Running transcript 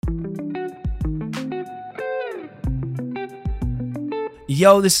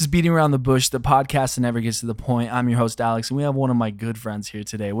Yo, this is Beating Around the Bush, the podcast that never gets to the point. I'm your host, Alex, and we have one of my good friends here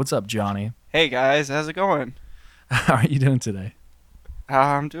today. What's up, Johnny? Hey guys, how's it going? How are you doing today?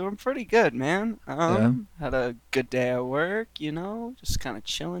 I'm doing pretty good, man. Yeah? Had a good day at work, just kind of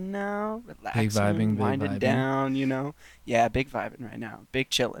chilling now, relaxing, Big winding vibing. down. Yeah, big vibing right now, big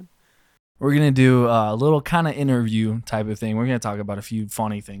chilling. We're going to do a little kind of interview type of thing. We're going to talk about a few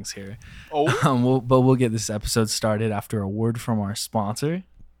funny things here. Oh, We'll get this episode started after a word from our sponsor.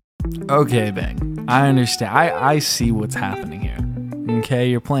 Okay, Bang. I understand. I see what's happening here.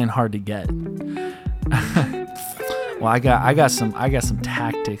 Okay, you're playing hard to get. Well, I got some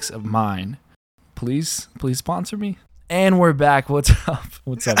tactics of mine. Please sponsor me. And we're back. What's up?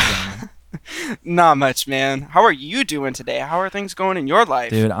 What's up, Johnny? not much, man. How are you doing today? How are things going in your life?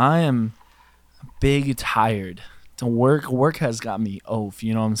 Dude, I am big tired. To work has got me oaf.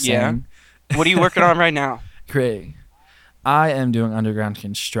 You know what I'm saying? Yeah. What are you working on right now? Great. I am doing underground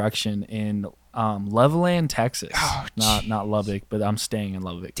construction in Levelland, Texas. Oh, not Lubbock, but I'm staying in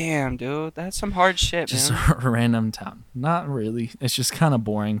Lubbock. Damn, dude, that's some hard shit, Just man. a random town. Not really. It's just kind of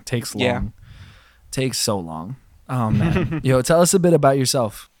boring. Takes long. Yeah. Takes so long. Oh man. Yo, tell us a bit about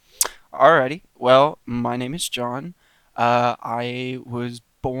yourself. Alrighty. Well, my name is John. I was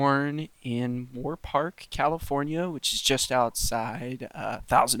born in Moore Park, California, which is just outside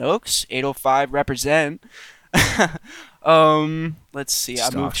Thousand Oaks. 805 represent. Let's see.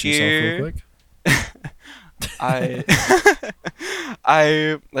 I moved Stalks yourself real here. quick.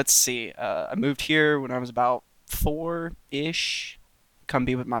 Let's see. I moved here when I was about 4-ish. Come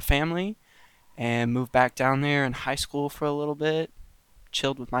be with my family, and moved back down there in high school for a little bit.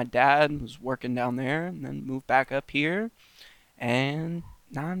 Chilled with my dad, was working down there, and then moved back up here. And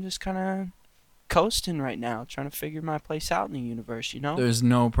now I'm just kind of coasting right now, trying to figure my place out in the universe, There's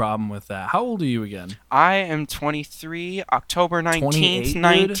no problem with that. How old are you again? I am 23, October 19th, 28, dude?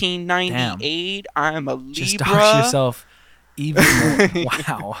 1998. I'm a Libra. Just dox yourself even more.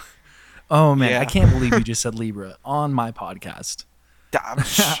 Wow. Oh man, Yeah. I can't believe you just said Libra on my podcast.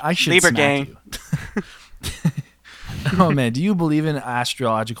 I should Libra smack gang. you. Oh man, do you believe in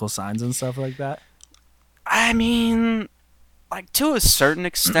astrological signs and stuff like that? I mean, like, to a certain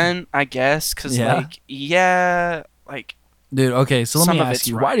extent, I guess, because, Yeah? like, Dude, okay, so let Some me of ask it's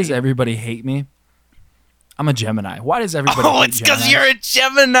you, why does right. everybody hate me? I'm a Gemini. Why does everybody hate it's because Geminis? you're a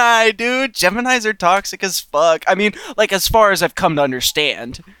Gemini, dude. Geminis are toxic as fuck. I mean, like, as far as I've come to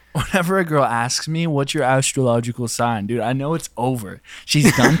understand. Whenever a girl asks me, what's your astrological sign? Dude, I know it's over.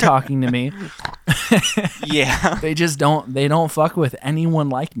 She's done talking to me. Yeah. They don't fuck with anyone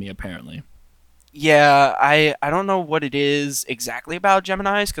like me, apparently. Yeah, I don't know what it is exactly about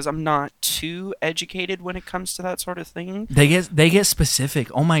Geminis, because I'm not too educated when it comes to that sort of thing. They get specific.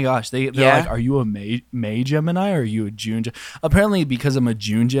 Oh my gosh. They're Yeah. like, are you a May Gemini or are you a June? Apparently, because I'm a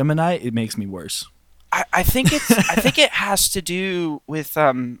June Gemini, it makes me worse. I think it has to do with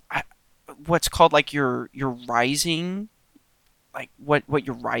what's called like your rising, like what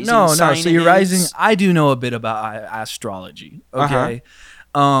your rising sign So your is. rising. I do know a bit about astrology. Okay.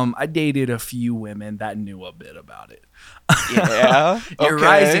 I dated a few women that knew a bit about it. Yeah. Your okay.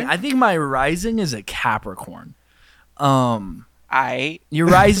 rising. I think my rising is a Capricorn. I Your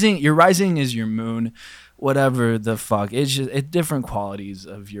rising is your moon. Whatever the fuck. It's different qualities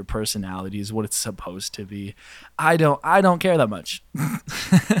of your personality is what it's supposed to be. I don't care that much.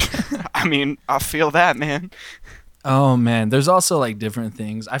 I mean, I feel that, man. Oh man, there's also like different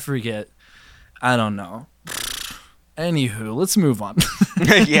things. I forget. I don't know. Anywho, let's move on.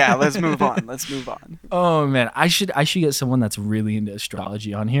 Yeah, let's move on. Oh man, I should get someone that's really into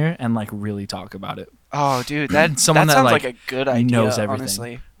astrology on here and like really talk about it. Oh, dude, that Someone that, sounds like, like a good idea. knows everything.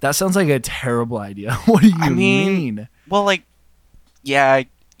 Honestly. That sounds like a terrible idea. What do you I mean, well, like, yeah, it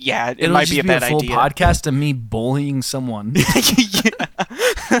It'll might just be a bad full idea. podcast of me bullying someone.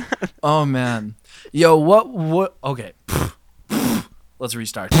 Yeah. Oh man, yo, what? Okay, let's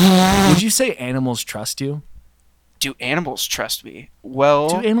restart. Would you say animals trust you? Do animals trust me? Well,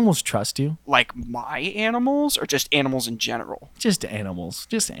 Do animals trust you? like my animals or just animals in general? Just animals.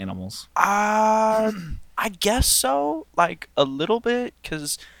 Just animals. I guess so. Like a little bit,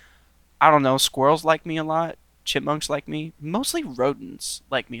 because I don't know. Squirrels like me a lot. Chipmunks like me. Mostly rodents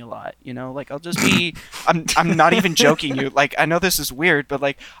like me a lot. Like I'll just be. I'm not even joking you. Like I know this is weird, but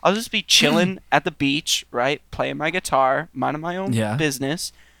like I'll just be chilling at the beach, right, playing my guitar, minding my own Yeah.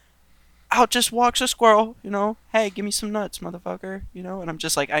 business. Out just walks a squirrel, hey, give me some nuts, motherfucker, and I'm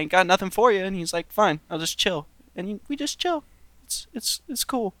just like, I ain't got nothing for you, and he's like, fine, I'll just chill, and we just chill. It's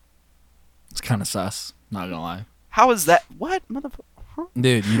cool. It's kind of sus. Not gonna lie. How is that? What, motherfucker? Huh?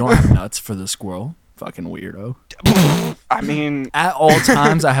 Dude, you don't have nuts for the squirrel? fucking weirdo. I mean, At all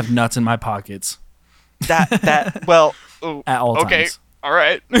times, I have nuts in my pockets. well, At all okay, times. all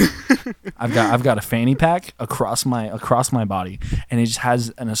right. I've got a fanny pack across my body, and it just has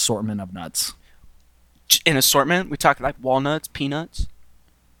an assortment of nuts. An assortment? We talk like walnuts, peanuts.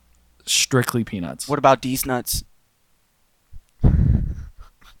 Strictly peanuts. What about these nuts?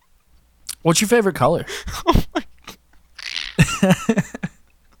 What's your favorite color?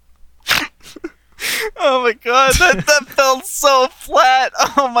 Oh my god, that felt so flat.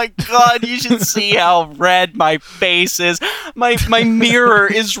 Oh my god, you should see how red my face is. My mirror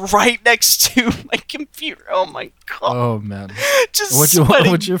is right next to my computer. Oh my god. Oh man. Just What's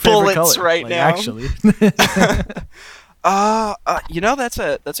sweating your favorite bullets color? right Like, now. Actually.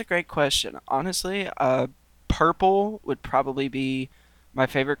 That's a great question. Honestly, purple would probably be my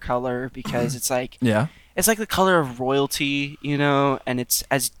favorite color because it's like Yeah. the color of royalty, and it's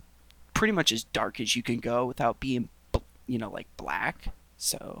as pretty much as dark as you can go without being, like black.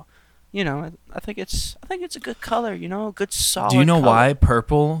 So, I think it's a good color, a good solid. Do you know color. why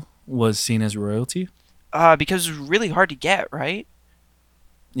purple was seen as royalty? Because it was really hard to get, right?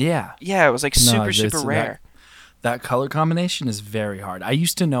 Yeah. Yeah, it was like super it's- rare. That color combination is very hard. I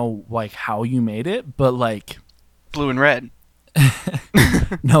used to know like how you made it, but like Blue and red.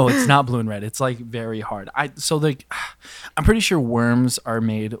 no, it's not blue and red. It's like very hard. I'm pretty sure worms are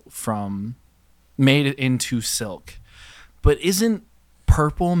made into silk, but isn't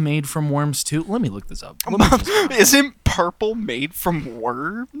purple made from worms too? Let me look this up. Isn't purple made from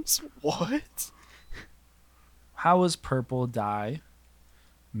worms? What? How is purple dye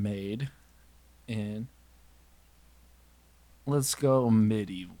made in? Let's go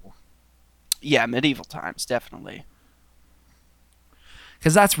medieval. Yeah, medieval times, definitely.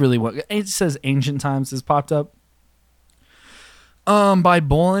 Because that's really what it says. Ancient times has popped up. By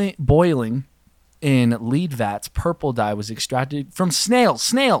boiling in lead vats, purple dye was extracted from snails.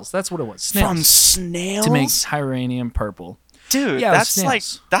 Snails, that's what it was. Snails. From snails to make Tyranium purple. Dude, Yeah,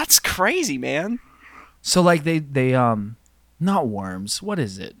 that's crazy, man. So like they not worms. What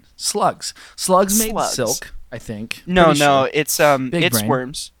is it? Slugs. Slugs made silk. I think. No, Pretty sure. it's brain.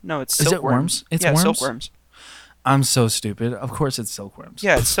 worms. No, it's Is it silkworms. worms? It's yeah, worms? silkworms. I'm so stupid. Of course, it's silkworms.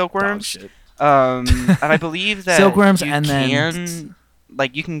 Yeah, it's silkworms. Shit. And I believe that Silkworms, you and then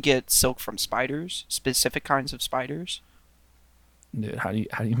you can get silk from spiders, specific kinds of spiders. dude, how do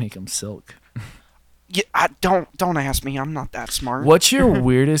you make them silk? Yeah, don't ask me. I'm not that smart. What's your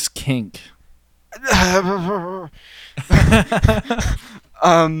weirdest kink?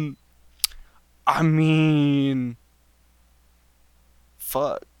 I mean,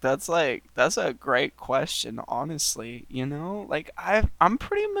 fuck. That's a great question, honestly. Like I'm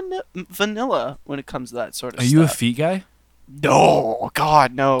pretty vanilla when it comes to that sort of Are stuff. you a feet guy? No,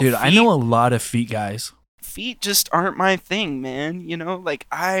 God, no. Dude, I know a lot of feet guys. Feet just aren't my thing, man. Like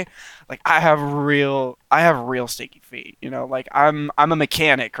I have real sticky feet. Like I'm a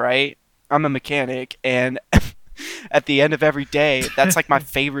mechanic, right? I'm a mechanic, and at the end of every day, that's like my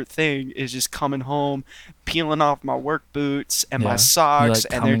favorite thing is just coming home, peeling off my work boots and my socks,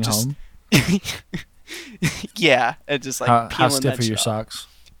 like and they're just home? yeah, and just like How peeling stiff that are your shit off. socks?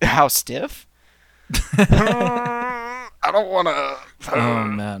 How stiff? I don't want to. Oh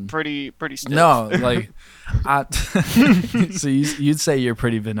man, pretty stiff. no, like, so you'd say you're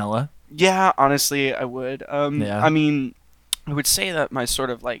pretty vanilla. Yeah, honestly, I would. Yeah. I mean, I would say that my sort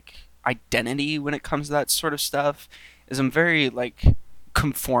of like identity when it comes to that sort of stuff is I'm very like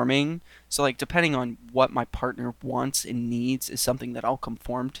conforming. So like depending on what my partner wants and needs is something that I'll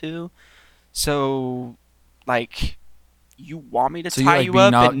conform to. So like you want me to So tie you you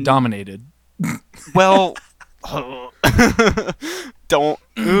like up being and dominated. well don't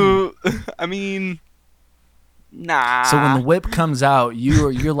I mean nah. So when the whip comes out,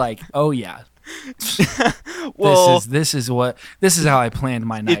 you're like, oh yeah. Well, this is how I planned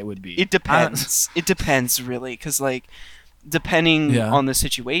my night would be. It depends. It depends really, because like depending Yeah. on the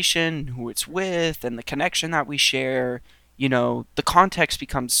situation, who it's with, and the connection that we share, the context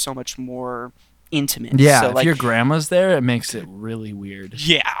becomes so much more intimate. Yeah, So, if like, your grandma's there, it makes it really weird.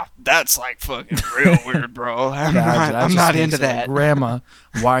 yeah, that's like fucking real weird, bro. I'm That not just into makes it like, that. Grandma,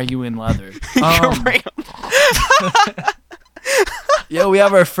 why are you in leather? Yeah, we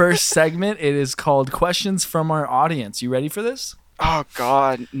have our first segment. It is called Questions from Our Audience. You ready for this? Oh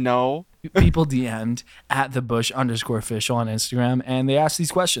God, no. People DM'd at @thebush_official on Instagram, and they asked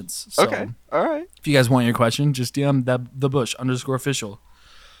these questions. So Okay, all right. if you guys want your question, just DM @thebush_official.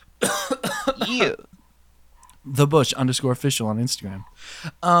 Yeah. @thebush_official on Instagram.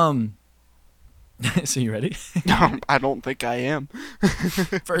 So you ready? No, I don't think I am.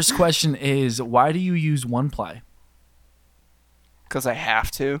 First question is, why do you use one ply? Because I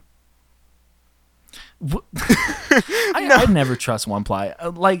have to. No. No. I never trust one ply.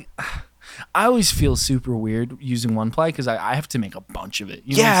 Like, I always feel super weird using one ply because I have to make a bunch of it.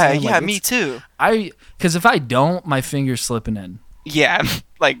 You know what I'm Yeah, saying? yeah, Like, me too. because if I don't, my finger's slipping in. Yeah,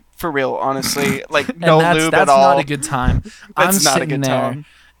 like for real, honestly, like And no lube that's at all. not a good time. That's not a good time.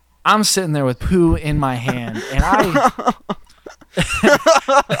 I'm sitting there with poo in my hand, and I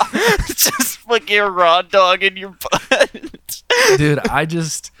Just fucking raw dog in your butt. dude,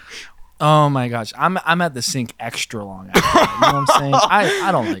 oh my gosh, I'm at the sink extra long after that. You know what I'm saying?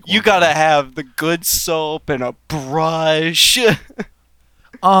 I don't like. You gotta have the good soap and a brush.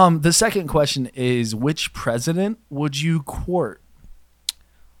 The second question is, which president would you court?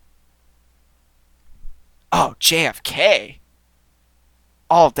 Oh, JFK.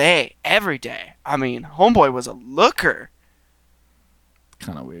 All day, every day. I mean, homeboy was a looker.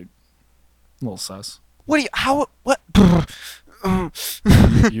 Kind of weird, a little sus. What do you? How? What?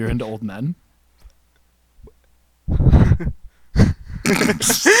 You're into old men?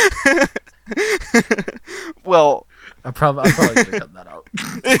 Well, I probably could have cut that out.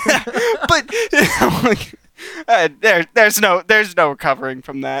 but there's no recovering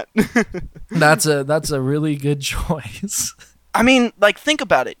from that. That's a really good choice. I mean, like, think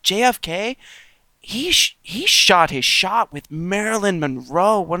about it. JFK, he shot his shot with Marilyn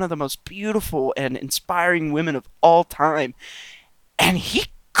Monroe, one of the most beautiful and inspiring women of all time, and he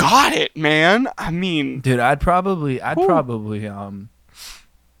got it, man. I mean, Dude, I'd probably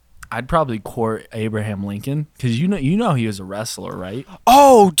court Abraham Lincoln because you know he was a wrestler, right?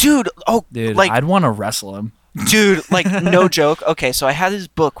 oh, dude, oh, Dude, like, I'd want to wrestle him. dude, like, no joke. Okay, so I had this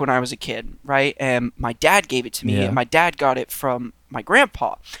book when I was a kid, right? And my dad gave it to me, Yeah. and my dad got it from my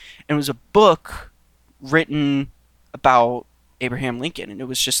grandpa. And it was a book written about Abraham Lincoln, and it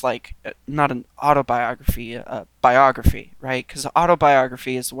was just like not an autobiography, a biography, right? Because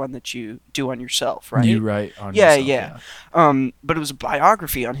autobiography is the one that you do on yourself, right? You write on Yeah, yourself, yeah. But it was a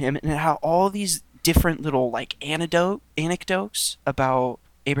biography on him, and it had all these different little like anecdotes about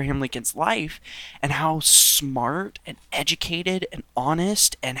Abraham Lincoln's life and how smart and educated and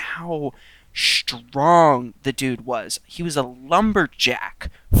honest and how strong the dude was. He was a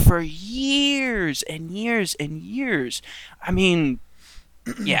lumberjack for years and years and years. I mean,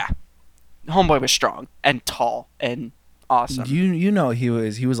 yeah. Homeboy was strong and tall and awesome. You know he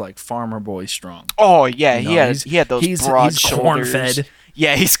was like farmer boy strong. Oh yeah, You know, he had those broad shoulders. corn-fed,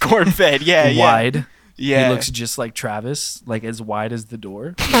 Yeah, he's corn fed. Yeah, yeah. wide. Yeah. He looks just like Travis, like as wide as the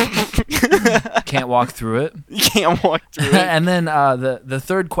door. Can't walk through it. You can't walk through it. And then the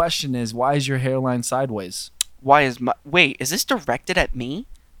third question is, why is your hairline sideways? Wait, is this directed at me?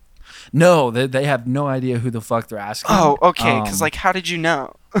 No, they have no idea who the fuck they're asking. Oh, okay, because like, how did you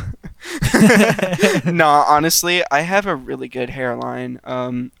know? No, honestly, I have a really good hairline.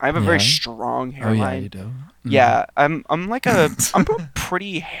 I have a very Yeah? strong Oh hairline. yeah, you do. Mhm. Yeah, I'm a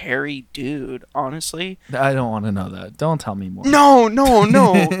pretty hairy dude, honestly. I don't want to know that. Don't tell me more. No.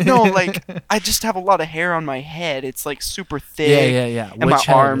 Like, I just have a lot of hair on my head. It's like super thick. Yeah. And my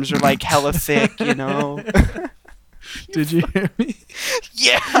arms are like hella thick, you know. Did you hear me?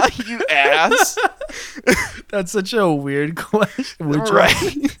 Yeah, you ass. That's such a weird question.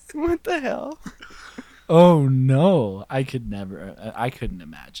 Right? What the hell? Oh no, I could never. I couldn't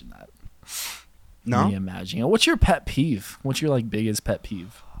imagine that. No? Me imagining it. What's your pet peeve? What's your like biggest pet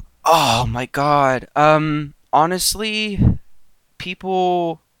peeve? Oh my god. Honestly,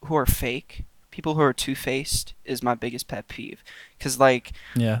 people who are fake, people who are two-faced is my biggest pet peeve. Cause like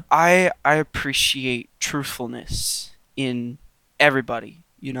Yeah. I appreciate truthfulness in everybody,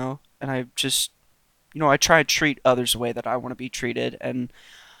 you know? And I just, I try to treat others the way that I want to be treated, and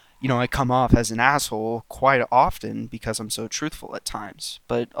I come off as an asshole quite often because I'm so truthful at times.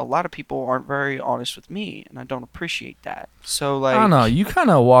 But a lot of people aren't very honest with me, and I don't appreciate that. So like, I don't know. You kind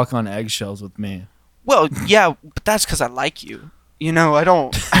of walk on eggshells with me. well, yeah, but that's because I like you. I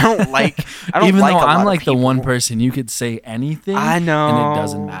don't like. I don't Even like though a lot I'm of like the one people. person you could say anything. I know, and it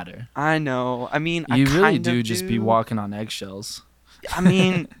doesn't matter. I know. I mean, You I really kind do of just be walking on eggshells. I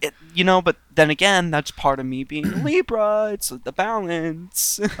mean, but then again, that's part of me being Libra. It's the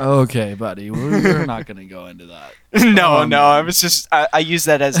balance. Okay, buddy, we're not gonna go into that. No. I was just I use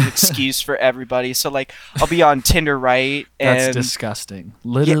that as an excuse for everybody. So like, I'll be on Tinder, right? That's And disgusting.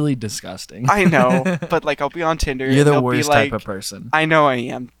 Literally disgusting. I know, but like, I'll be on Tinder. You're and the they'll worst be like, type of person. I know I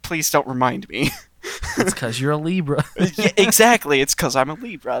am. Please don't remind me. It's because you're a Libra. Yeah, exactly. It's because I'm a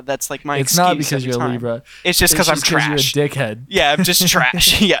Libra. That's like my It's excuse. not because every you're a time. Libra. It's just because I'm You're a trash. dickhead. Yeah, I'm just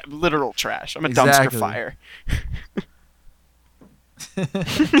trash. Yeah, literal trash. I'm a dumpster Exactly. fire.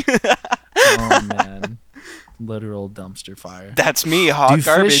 Oh man, literal dumpster fire. That's me, hot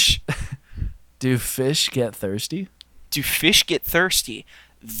garbage. Do fish get thirsty? Do fish get thirsty?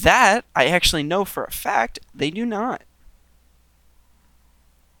 That I actually know for a fact they do not.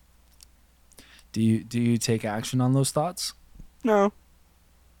 Do you take action on those thoughts? No.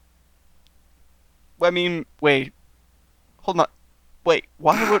 I mean, wait. Hold on. Wait.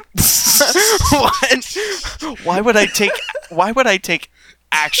 Why would what? Why would I take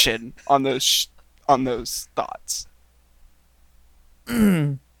action on those thoughts?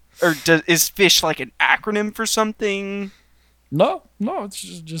 Or is fish like an acronym for something? No, it's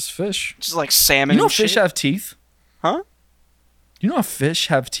just fish. Just like salmon. You know and fish shit? have teeth? Huh? You know fish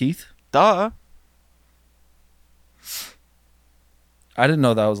have teeth? Duh. I didn't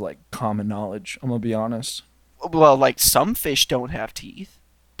know that was like common knowledge. I'm gonna be honest. Well, like some fish don't have teeth,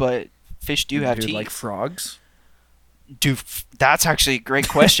 but fish do have Dude, teeth. like frogs. That's actually a great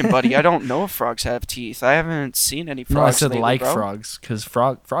question, buddy. I don't know if frogs have teeth. I haven't seen any frogs. No, I said lately, like bro. frogs because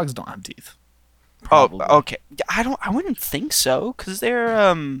frogs don't have teeth. Oh, Probably. okay. I wouldn't think so, because they're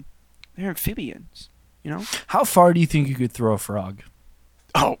amphibians. You know. How far do you think you could throw a frog?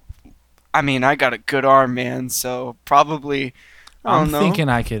 Oh, I mean, I got a good arm, man. So probably. I don't know. Thinking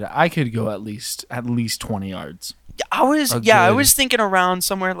I could go at least 20 yards. I was A I good- was thinking around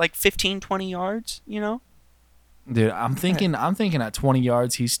somewhere like 15, 20 yards. You know. Dude, I'm thinking at 20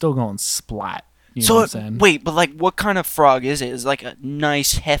 yards he's still going splat. You know So what I'm saying? wait, but like, what kind of frog is it? Is it like a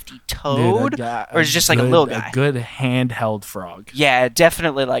nice hefty toad, or is it just like a little guy? A good handheld frog. Yeah,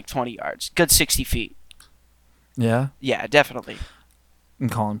 definitely like 20 yards. Good 60 feet. Yeah, Yeah, definitely. I'm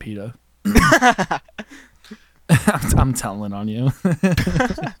calling PETA. I'm telling on you.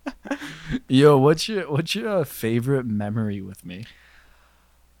 Yo, what's your favorite memory with me?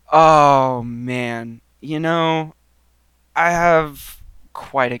 Oh man, you know, I have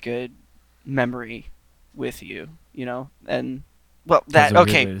quite a good memory with you. You know, and well, That was a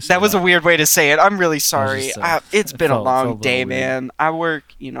weird way to say that was a that. weird way to say it. I'm really sorry. just, It's it been a felt long a little day, weird. man. I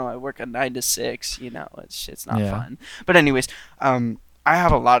work a 9 to 6. You know, it's not Yeah. fun. But anyways, I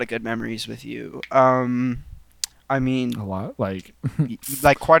have a lot of good memories with you. I mean, A lot, like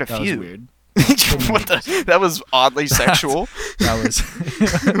like quite a that few. was weird. What that was oddly sexual. That was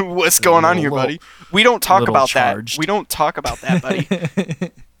What's going on here, Little- buddy? We don't talk little about charged. that. We don't talk about that, buddy.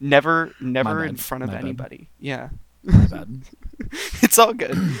 Never My in bad, front of my bad. anybody. Yeah. My bad. It's all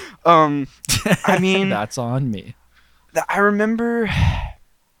good. I mean, That's on me. I remember.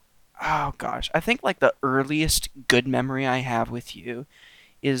 Oh gosh, I think like the earliest good memory I have with you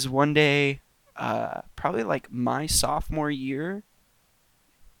is one day, probably like my sophomore year.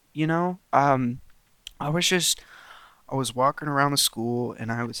 You know, I was walking around the school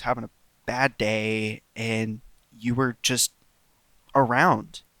and I was having a bad day, and you were just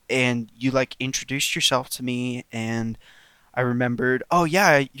around, and you like introduced yourself to me, and I remembered, oh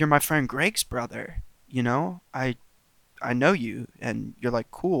yeah, you're my friend Greg's brother. You know, I know you, and you're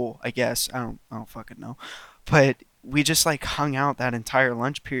like, cool, I guess. I don't fucking know. But we just like hung out that entire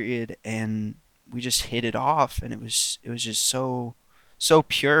lunch period, and we just hit it off, and it was just so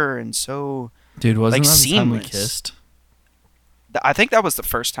pure and so. Dude, wasn't like, that the time we seamless. kissed? I think that was the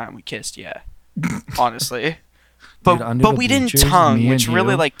first time we kissed, yeah. Honestly. Dude, under But the we didn't bleachers, tongue, me which and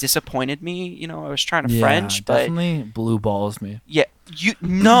really you. like disappointed me. You know, I was trying to Yeah, French, but definitely blue balls me. yeah, you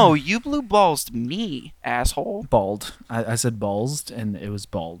blue balls to me, asshole. Bald. I said balls, and it was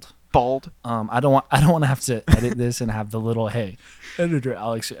bald. Bald. I don't want to have to edit this and have the little hey, editor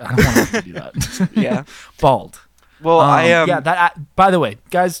Alex. I don't want to have to do that. Yeah. Bald. Well, Yeah. That. By the way,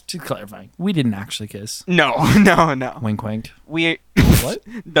 guys, to clarify, we didn't actually kiss. No. Wink, wink. We What?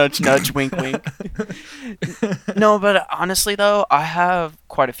 nudge, wink, wink. No, but honestly though, I have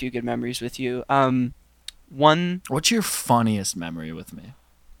quite a few good memories with you. One. What's your funniest memory with me?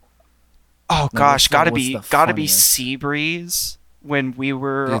 Oh Like, gosh, what's gotta the be funniest? Seabreeze when we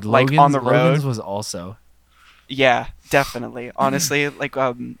were Dude, like on the road. Logan's was also. Yeah, definitely. Honestly, like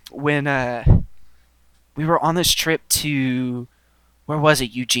when we were on this trip to, where was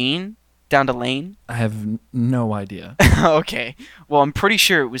it? Eugene, down to Lane. I have no idea. Okay. Well, I'm pretty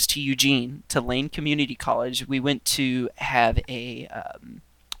sure it was to Eugene, to Lane Community College. We went to have a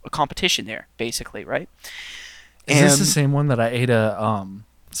competition there, basically, right? Is this the same one that I ate a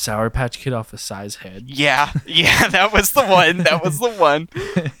Sour Patch Kid off a size head? Yeah, that was the one. That was the one.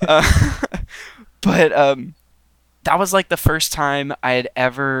 But that was like the first time I had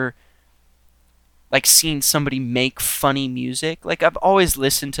ever like seeing somebody make funny music. Like I've always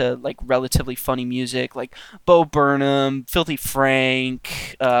listened to like relatively funny music, like Bo Burnham, Filthy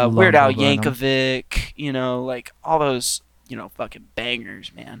Frank, Weird Love Al Bo Burnham. Yankovic, like all those, fucking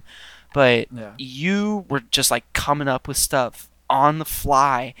bangers, man. But Yeah. you were just like coming up with stuff on the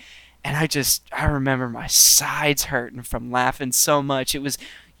fly, and I remember my sides hurting from laughing so much. It was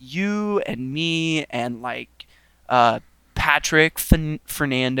you and me and like uh Patrick,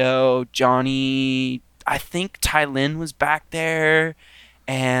 Fernando, Johnny. I think Ty Lin was back there,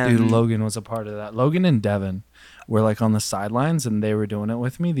 Dude, and Logan was a part of that. Logan and Devin were like on the sidelines and they were doing it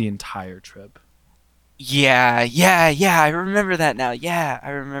with me the entire trip. yeah, yeah, yeah. I remember that now. Yeah, I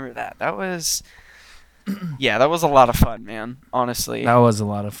remember that. That was a lot of fun, man. That Honestly, was a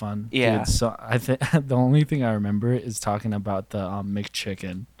lot of fun, dude. yeah. So I think the only thing I remember is talking about the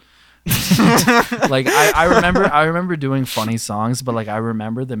McChicken. Like I remember doing funny songs, but like I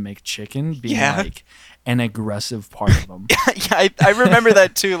remember the McChicken being Yeah. like an aggressive part of them. Yeah, I remember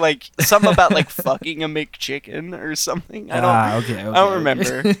that too. Like something about like fucking a McChicken or something. Okay, I don't okay,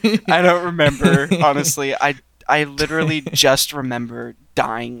 remember. okay. I don't remember. Honestly, I literally just remember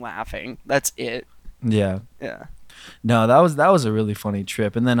dying laughing. That's it. Yeah. Yeah. No, that was a really funny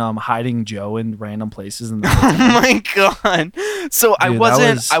trip. And then hiding Joe in random places in the Oh hotel. my god. So Dude, that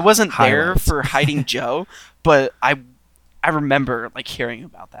was I wasn't there highlights. for hiding Joe, but I remember like hearing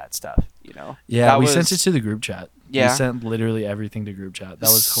about that stuff. Yeah, That we was sent it to the group chat. We yeah. sent literally everything to group chat. That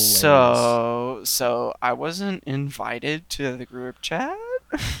was hilarious. So I wasn't invited to the group chat.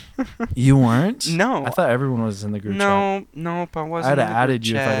 You weren't? No. I thought everyone was in the group chat. No, nope, I wasn't I'd have in the group added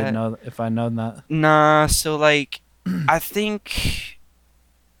you if I didn't chat. know if I known that. Nah, so like I think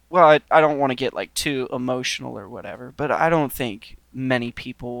well, I don't want to get like too emotional or whatever, but I don't think many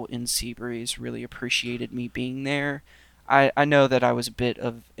people in Seabreeze really appreciated me being there. I know that I was a bit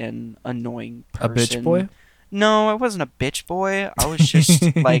of an annoying A bitch person. boy? No, I wasn't a bitch boy. I was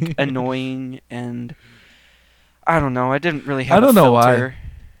just like annoying, and I don't know. I didn't really I have a don't know why. filter.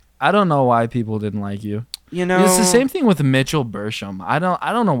 I don't know why people didn't like you. You know, It's the same thing with Mitchell Bersham. I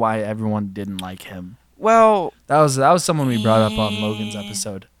don't know why everyone didn't like him. well, That was someone we brought up on Logan's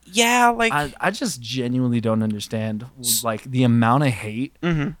episode. yeah, like I just genuinely don't understand like the amount of hate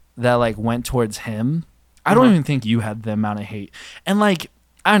mhm. that like went towards him. I don't Uh-huh. even think you had the amount of hate. And like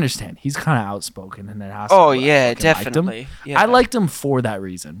I understand he's kind of outspoken and it has to, Oh but I yeah, fucking liked him. definitely. Yeah. I liked him for that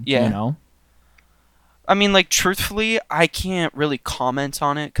reason. Yeah. You know? I mean, like, truthfully, I can't really comment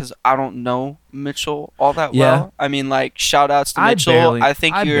on it because I don't know Mitchell all that Yeah. well. I mean, like, shout outs to I Mitchell. barely I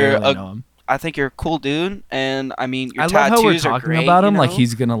think I you're barely know him. I think you're a cool dude, and I mean, your I love how we're tattoos are talking great. about him you like know?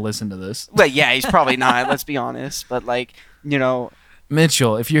 he's gonna listen to this. But yeah, he's probably not. Let's be honest. But like,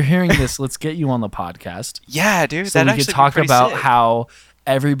 Mitchell, if you're hearing this, let's get you on the podcast yeah, dude, so that we actually could talk be pretty about sick. how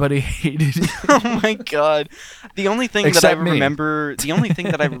everybody hated you. Oh my god. The only thing that I Except me. remember, the only thing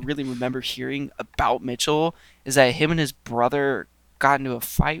that I really remember hearing about Mitchell is that him and his brother got into a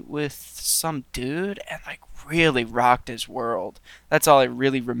fight with some dude and like really rocked his world. That's all I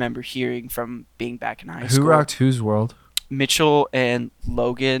really remember hearing from being back in high Who school. rocked whose world? Mitchell and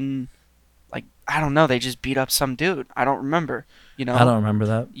Logan, like I don't know, they just beat up some dude. I don't remember. I don't remember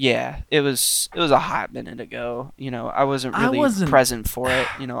that. Yeah, it was a hot minute ago. I wasn't I really wasn't- present for it.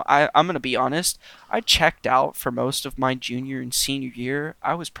 I'm gonna be honest. I checked out for most of my junior and senior year.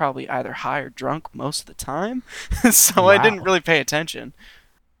 I was probably either high or drunk most of the time, so I didn't Wow. really pay attention.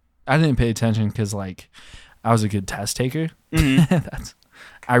 I didn't pay attention because like I was a good test taker. Mhm.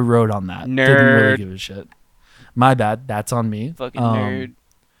 I wrote on that. Didn't really Nerd. give a shit. My bad. That's on me. Fucking nerd.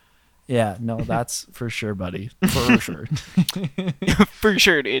 Yeah, no, that's for sure, buddy. For sure. For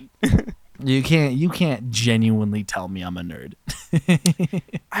sure, dude. You can't genuinely tell me I'm a nerd.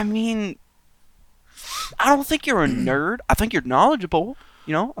 I mean, I don't think you're a nerd. I think you're knowledgeable.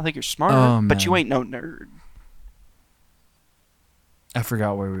 I think you're smart, Oh, but you man. ain't no nerd. I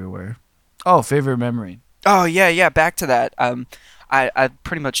forgot where we were. Oh, favorite memory. Oh yeah. Back to that. I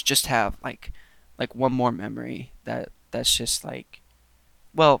pretty much just have like one more memory that's just like,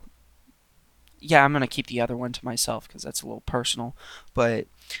 well, yeah, I'm gonna keep the other one to myself because that's a little personal. But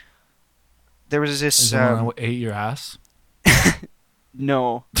there was Is this the one that ate your ass?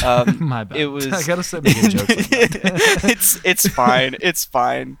 no, My bad. it was. I gotta start making jokes like that. it's fine. It's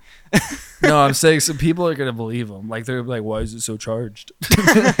fine. No, I'm saying some people are gonna believe him. Like they're like, why is it so charged?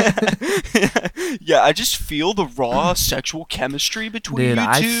 Yeah, I just feel the raw sexual chemistry between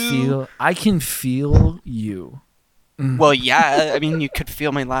Dude, you two. I can feel you. Well, yeah. I mean, you could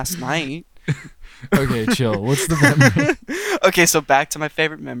feel me last night. Okay, chill. What's the memory? Okay, so back to my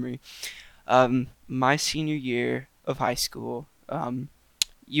favorite memory. My senior year of high school.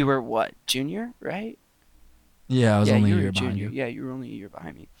 You were what, junior, right? Yeah, I was Yeah, only you a were a year behind junior. you. Yeah, you were only a year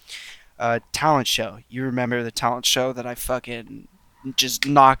behind me. Talent show. You remember the talent show that I fucking just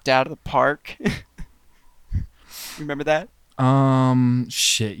knocked out of the park? You remember that?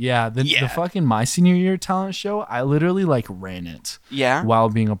 Shit. Yeah, the Yeah. fucking my senior year talent show, I literally like ran it Yeah. while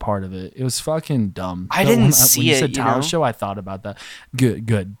being a part of it. It was fucking dumb. I But didn't when see you it, said you talent know? show, I thought about that.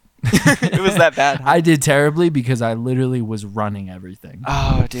 Good. It was that bad, huh? I did terribly because I literally was running everything.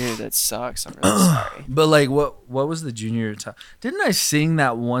 Oh, dude, that sucks. I'm really sorry. But like, what was the junior year talent? Didn't I sing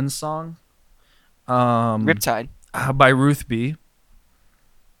that one song? Um, Riptide. by Ruth B.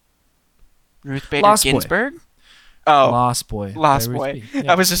 Ruth Bader Lost Boy. Ginsburg? Oh, Lost Boy. by Lost Ruth Boy. B. I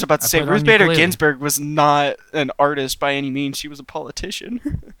Yeah. was just about to I say, put it Ruth on Bader ukulele. Ginsburg was not an artist by any means. She was a politician.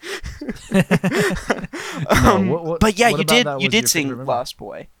 No, what But yeah, what you about did that you was did your favorite sing memory? Lost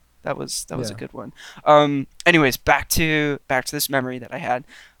Boy. That was a Yeah. good one. Anyways, back to this memory that I had.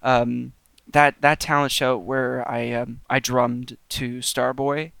 That talent show where I drummed to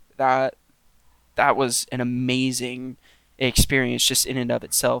Starboy. That was an amazing experience just in and of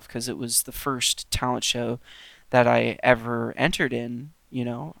itself because it was the first talent show that I ever entered in,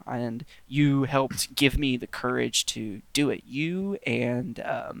 and you helped give me the courage to do it. You and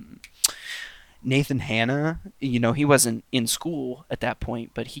Nathan Hanna, he wasn't in school at that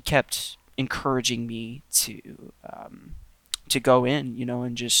point, but he kept encouraging me to go in,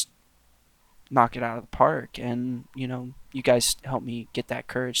 and just knock it out of the park. And you guys helped me get that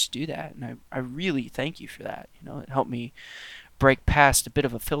courage to do that, and I really thank you for that. It helped me break past a bit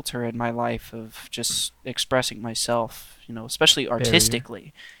of a filter in my life of just expressing myself, especially Barrier.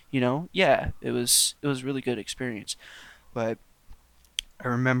 artistically. Yeah, it was a really good experience. But I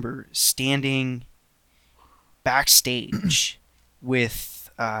remember standing backstage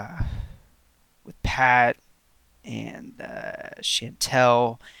with Pat and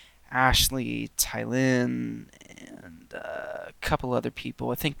Chantel, Ashley, Tylin, and a couple other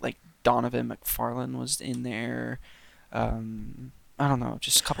people. I think like Donovan McFarlane was in there. I don't know,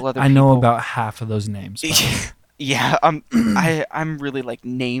 just a couple other I people. know about half of those names. By the way. Yeah, I'm really like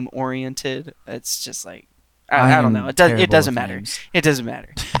name oriented. It's just like I don't know. am It terrible doesn't with matter. names. It doesn't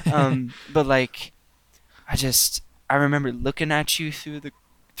matter. But like I remember looking at you through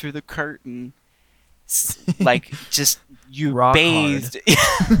the curtain, like just you Rock bathed.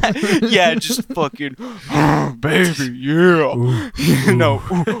 Yeah, just fucking baby, yeah. Ooh, No.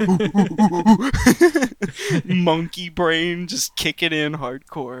 Monkey brain just kicking in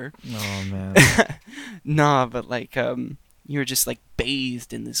hardcore. Oh man. Nah, but like you were just like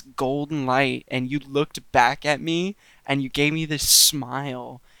bathed in this golden light, and you looked back at me and you gave me this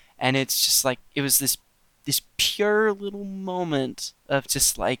smile, and it's just like it was this pure little moment of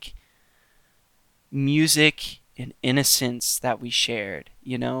just like music and innocence that we shared,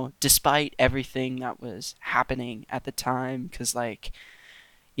 despite everything that was happening at the time. Because like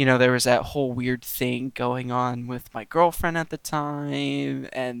there was that whole weird thing going on with my girlfriend at the time,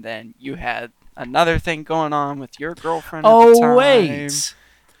 and then you had another thing going on with your girlfriend at the time. Oh wait.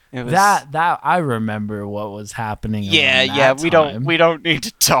 It was That I remember what was happening. yeah, around yeah. that We time. don't need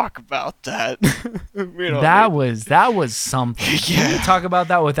to talk about that. We don't That was something. Can Yeah. we talk about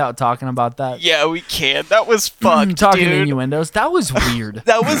that without talking about that? Yeah, we can. That was fucked, Talking dude. innuendos. That was weird.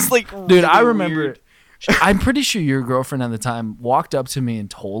 That was like Dude, really I remember. weird. I'm pretty sure your girlfriend at the time walked up to me and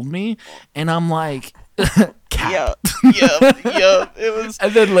told me, and I'm like, "Cap." Yeah. It was.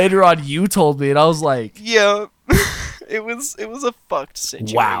 And then later on, you told me, and I was like, Yeah. It was a fucked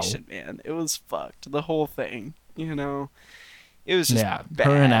situation, man. It was fucked. The whole thing, It was just "Yeah, bad.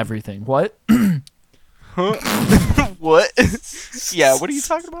 her and everything." What? Huh? What? Yeah, what are you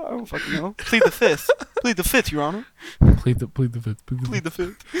talking about? I don't fucking know. Plead the fifth. Plead the fifth, Your Honor. Plead the fifth. Plead the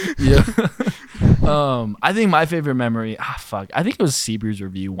fifth. Yeah. I think my favorite memory. Fuck. I think it was Seabr's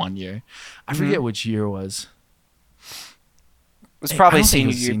review one year. I forget which year it was. It was probably I don't think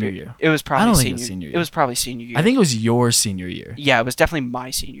it senior was year. senior year. It was probably I don't think senior. it was senior year. It was probably senior year. I think it was your senior year. Yeah, it was definitely my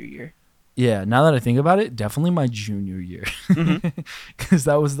senior year. Yeah, now that I think about it, definitely my junior year. Mhm. Because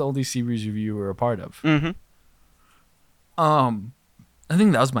that was the only Seabr's review we were a part of. Mhm. I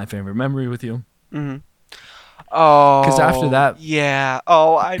think that was my favorite memory with you. Mhm. Oh. Because after that- Yeah.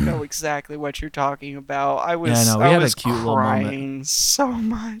 Oh, I know exactly what you're talking about. I was. Yeah, I know, we I had a was cute little moment. crying so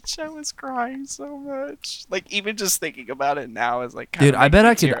much. I was crying so much. Like even just thinking about it now is like. Dude, I bet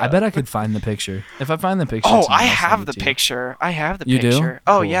I could find the picture. If I find the picture, Oh, tonight, I I'll have send the it to you. picture. I have the You do? picture.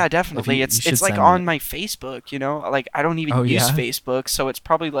 Oh Cool. yeah, If definitely. you It's should like send on me my Facebook. Like I don't even Oh, use yeah? Facebook, so it's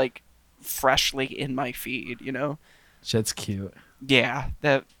probably like freshly in my feed. Shit's cute. Yeah.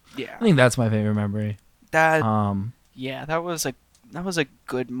 I think that's my favorite memory. That Um, yeah, that was that was a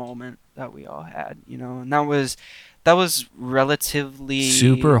good moment that we all had, and that was Super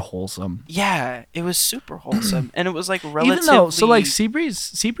relatively. wholesome. Yeah, it was super wholesome, and it was like Even though, so like relatively.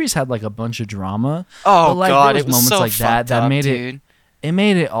 Seabreeze had like a bunch of drama, but Oh like there God, was it was moments so like that fucked that up, made it dude. it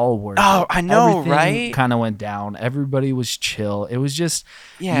made it all worth Oh, it. I know, Everything right? kind of went down. Everybody was chill. It was just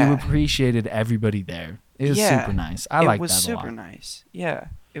you Yeah, appreciated everybody there. It was super yeah. nice. I It like was that a super lot. nice. Yeah,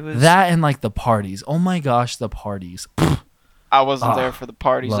 it was. That and like the parties. Oh my gosh, the parties. I wasn't there Ah, for the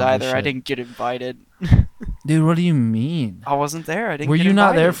parties love this either. I shit. didn't get invited. Dude, what do you mean? I wasn't there. I didn't Were get you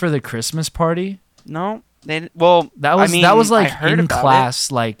not there invited. for the Christmas party? No, they. Well, I That was mean, I like heard in about it.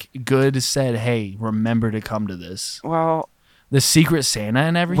 class, like good said, hey, remember to come to this. Well, The Secret Santa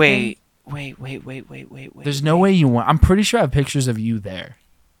and everything. wait, There's no way you want. I'm pretty sure I have pictures of you there.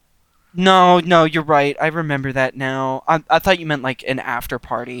 No, no, you're right. I remember that now. I thought you meant like an after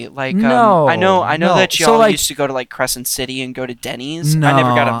party. Like, No, I know no. that So y'all like, used to go to like Crescent City and go to Denny's. I never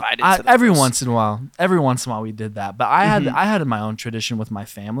got no. invited to Every those. once in a while, we did that. But Mhm. I had my own tradition with my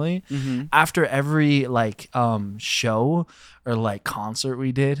family. Mhm. After every like show or like concert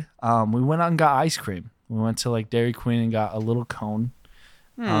we did, we went out and got ice cream. We went to like Dairy Queen and got a little cone.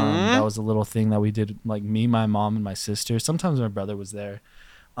 That Hmm. was a little thing that we did, like me, my mom, and my sister. Sometimes my brother was there.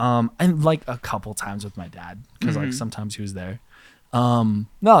 And like a couple times with my dad because like Mhm. sometimes he was there.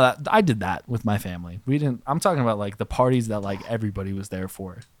 No, I did that with my family. We didn't. I'm talking about like the parties that like everybody was there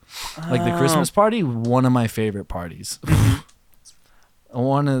for. Like the Oh. Christmas party, one of my favorite parties. Mhm.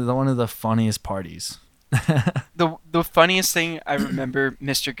 One of the funniest parties. The funniest thing I remember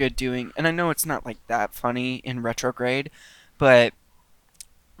Mr. Good doing, and I know it's not like that funny in retrograde, but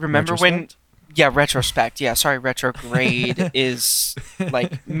remember when. Retrospect. Yeah, retrospect. Yeah, sorry, retrograde is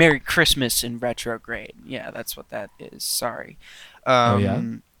like Merry Christmas in retrograde. Yeah, that's what that is. Sorry. Oh yeah.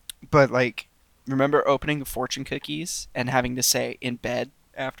 Um, but like, remember opening the fortune cookies and having to say in bed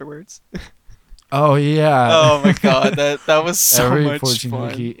afterwards? Oh yeah. Oh my god, that was so Every much fortune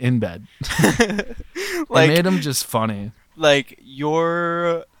cookie fun. in bed. It like made them just funny. like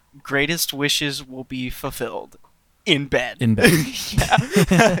your greatest wishes will be fulfilled in bed. In bed.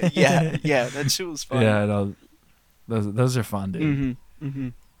 Yeah. Yeah, that shit was fun. Yeah, no, those are fun, dude. Mhm.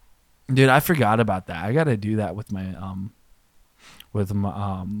 Mhm. Dude, I forgot about that. I gotta do that with my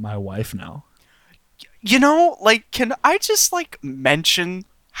wife now. Like, can I just like mention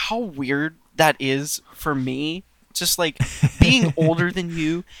how weird that is for me? Just like being older than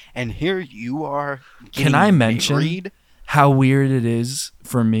you, and here you are Can I getting mention married. how weird it is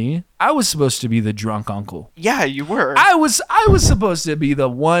for me? I was supposed to be the drunk uncle. Yeah, you were. I was supposed to be the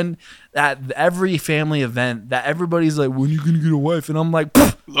one at every family event that everybody's like, "When are you gonna get a wife?" And I'm like,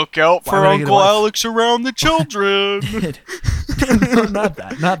 "Pfft, Look out why for would I get a Uncle wife?" Alex around the children. No, not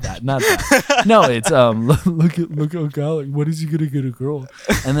that, not that, not that. No, it's look at Alec. What is he gonna get a girl?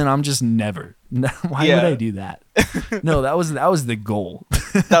 And then I'm just never. Why would I Yeah, do that? No, that was the goal.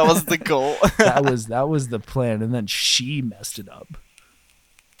 that was the goal. That was the plan, and then she messed it up.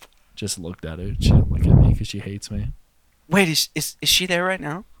 Just looked at her. She didn't look at me because she hates me. Wait, is she there right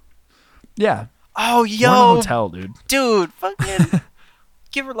now? Yeah, Oh, we're in a yo, hotel, dude. dude, fucking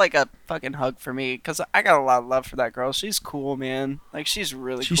give her like a fucking hug for me, cause I got a lot of love for that girl. She's cool, man. Like she's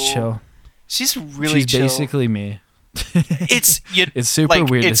really She's cool. chill. She's really She's chill. basically me. It's you. It's super Like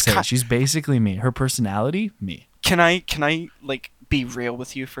weird to it's. say. She's basically me. Her personality, me. Can I like be real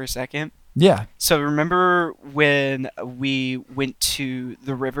with you for a second? Yeah. So remember when we went to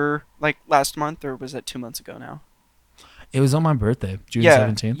the river like last month, or was that 2 months ago now? It was on my birthday, June Yeah,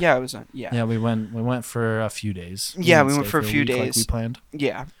 17th. yeah, it was on. Yeah, Yeah, we went for a few days. yeah, didn't we went stay for a few week like we days. planned.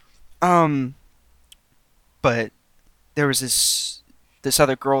 Yeah. Um, but there was this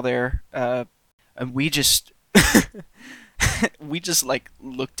other girl there, and we just like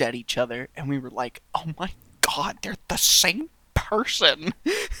looked at each other and we were like, oh my god, they're the same person.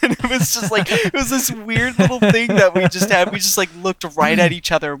 And it was just like it was this weird little thing that we just had. We just like looked right at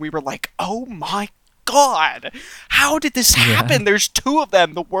each other and we were like, oh my god, how did this happen? Yeah. There's two of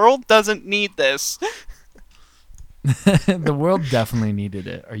them. The world doesn't need this. The world definitely needed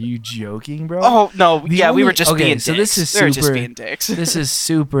it. Are you joking, bro? Oh no, The yeah, we were only- just okay, being so dicks. this is We were just super- being dicks. This is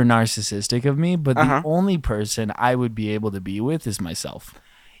super narcissistic of me, but the Uh-huh. only person I would be able to be with is myself.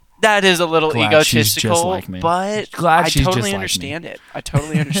 That is a little Glad she's just egotistical, like me. but Glad I she's just totally like me. understand it. I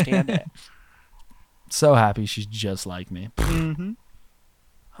totally understand it. So happy she's just like me. Mm-hmm.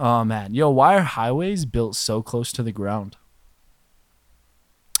 Oh man, yo, why are highways built so close to the ground?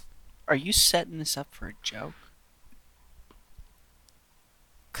 Are you setting this up for a joke?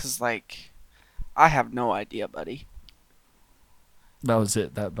 Cause like, I have no idea, buddy. That was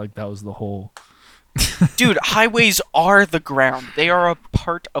it. That was the whole Dude, highways are the ground. They are a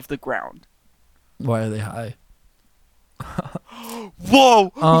part of the ground. Why are they high?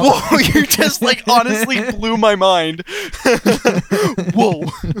 Whoa! Whoa! You just like honestly blew my mind. Whoa!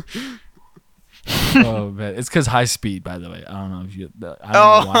 Oh man, it's because high speed. By the way, I don't know if you. I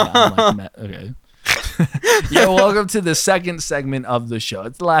don't know why I'm like okay. Yeah, welcome to the second segment of the show.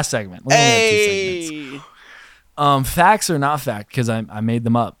 It's the last segment. We only have 2 segments. Facts or not fact? Because I made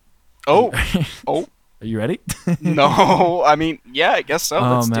them up. Oh. Oh. Are you ready? No, I mean, yeah, I guess so.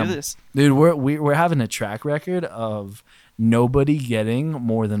 Let's do man. this. Dude, we're having a track record of nobody getting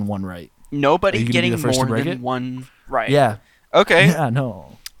more than one right. Nobody getting more than one right. Yeah. Okay. Yeah,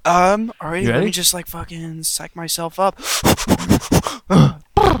 no. Alright, let me just like fucking psych myself up.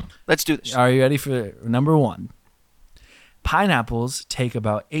 Let's do this. Are you ready for number 1? Pineapples take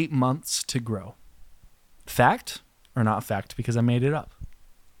about 8 months to grow. Fact or not fact? Because I made it up.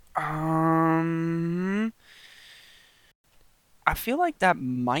 I feel like that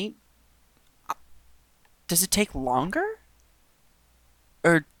might. Does it take longer?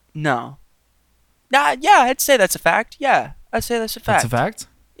 Or no? Nah, yeah, I'd say that's a fact. Yeah, I'd say that's a fact. That's a fact?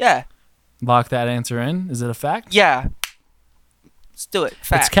 Yeah. Lock that answer in. Is it a fact? Yeah. Let's do it.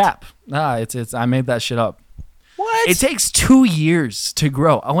 Fact. It's cap. Nah, it's I made that shit up. What? It takes 2 years to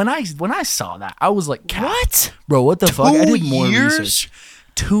grow. When I saw that, I was like, cap. What? Bro, what the fuck? I did more 2 years? research.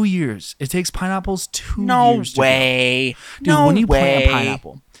 2 years. It takes pineapples 2 No years way. to grow. Dude, No when you plant a way.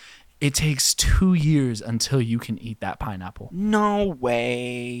 pineapple, it takes 2 years until you can eat that pineapple. No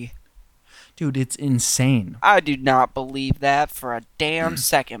way. Dude, it's insane. I do not believe that for a damn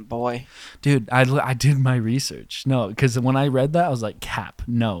second, boy. Dude, I did my research. No, because when I read that, I was like, cap.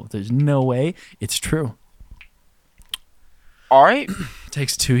 No, there's no way. It's true. All right. It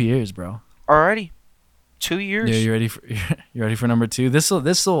takes 2 years, bro. Alrighty. 2 years. Yeah, you ready for number 2? This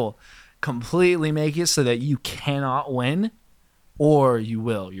will completely make it so that you cannot win, or you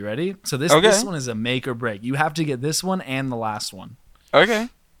will. You ready? So this one is a make or break. You have to get this one and the last one. Okay.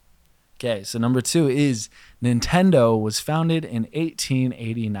 Okay, so number 2 is Nintendo was founded in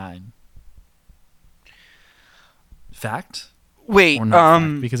 1889. Fact? Wait, Or not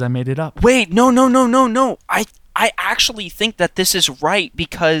fact, because I made it up. Wait, no. I actually think that this is right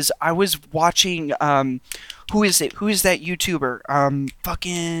because I was watching who is it? Who is that YouTuber?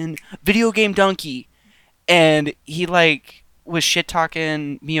 Fucking Video Game Donkey. And he like was shit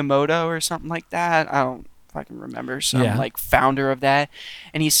talking Miyamoto or something like that. I don't fucking remember, some like founder of that.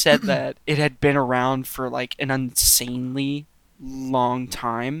 And he said that it had been around for like an insanely long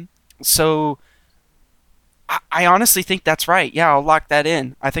time. So I honestly think that's right. Yeah, I'll lock that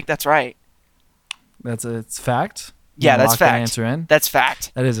in. I think that's right. It's fact. Yeah, that's lock fact. That answer in. That's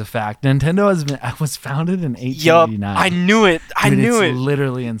fact. That is a fact. Nintendo was founded in 1889. Yup, I knew it. I knew it.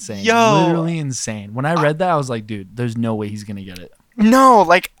 Literally insane. Yo, literally insane. When I read that, I was like, dude, there's no way he's gonna get it. No,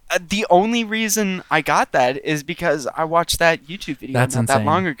 like the only reason I got that is because I watched that YouTube video not that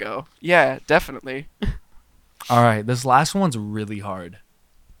long ago. Yeah, definitely. All right, this last one's really hard.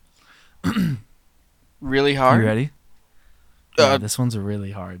 Really hard? You ready? Yeah, this one's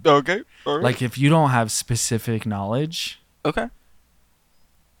really hard. Okay. All right. Like if you don't have specific knowledge, okay,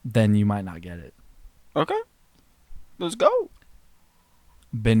 then you might not get it. Okay. Let's go.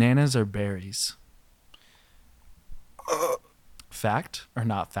 Bananas are berries. Fact or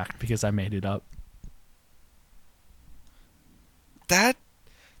not fact? Because I made it up.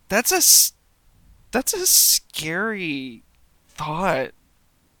 That's a scary thought.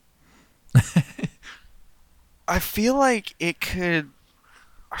 I feel like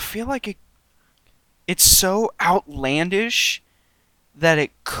it's so outlandish that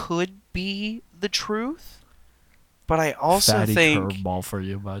it could be the truth. But I also Fatty think curveball for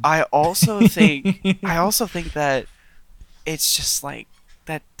you, bud. I also think that it's just like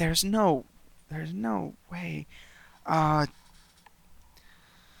that there's no way.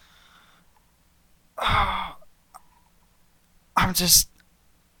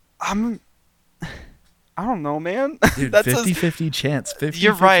 I don't know, man. Dude, 50-50 chance. 50-50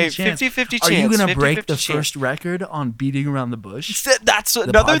 You're right. chance. 50-50 chance. Are you going to break the 50-50 first record on beating around the bush? That's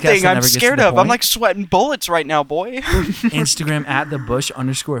another thing I'm scared of. I'm like sweating bullets right now, boy. Instagram at the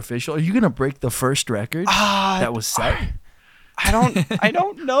bush_official. Are you going to break the first record that was set? I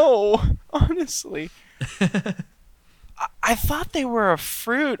don't know, honestly. I thought they were a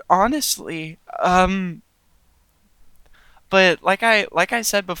fruit, honestly. But like I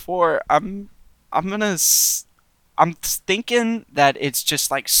said before, I'm thinking that it's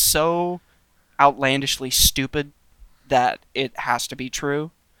just like so outlandishly stupid that it has to be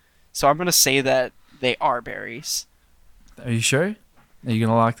true. So I'm gonna say that they are berries. Are you sure? Are you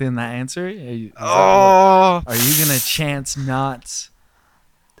gonna lock in that answer? Are you gonna chance not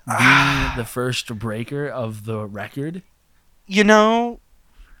being the first breaker of the record? You know,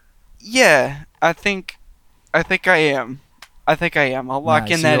 yeah, I think I am. I'll lock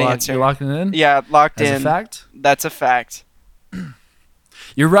in that answer. You're locking it in? Yeah, locked As in. a fact? That's a fact.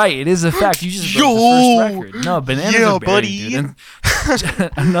 You're right. It is a fact. You just broke the first record. No, bananas are berry, dude. And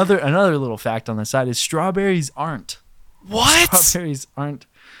another little fact on the side is strawberries aren't. What? Strawberries aren't.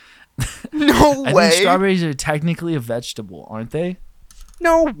 No I way. think strawberries are technically a vegetable, aren't they?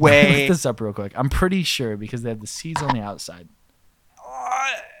 No Look way. this up real quick. I'm pretty sure because they have the seeds on the outside.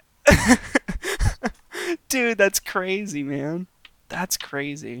 Dude, that's crazy, man. That's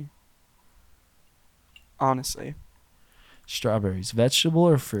crazy. Honestly. Strawberries, vegetable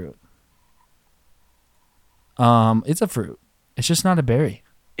or fruit? It's a fruit. It's just not a berry.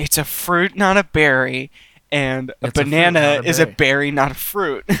 It's a fruit, not a berry. And a It's a fruit, banana not a is a berry. berry, not a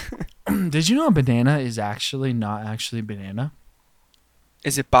fruit. Did you know a banana is actually not actually banana?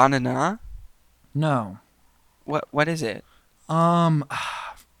 Is it banana? No. What is it?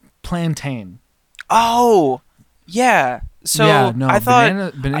 Plantain. Oh, yeah. So yeah, no, I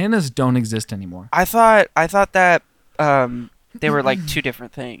thought bananas don't exist anymore. I thought that they were like two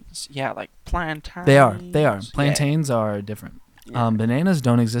different things. Yeah, like plantains. They are. Yeah. Plantains are different. Yeah. Bananas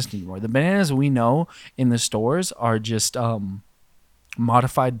don't exist anymore. The bananas we know in the stores are just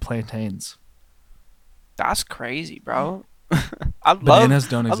modified plantains. That's crazy, bro. I love Bananas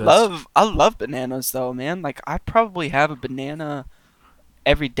don't exist. I love bananas though, man. Like I probably have a banana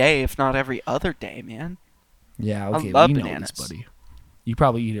every day, if not every other day, man. Yeah, I okay, love we bananas. know this, buddy. You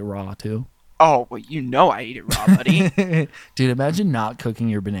probably eat it raw too. Oh, well, you know I eat it raw, buddy. Dude, imagine not cooking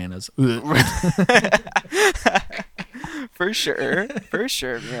your bananas. For sure,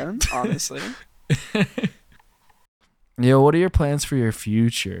 man. Honestly. Yo, what are your plans for your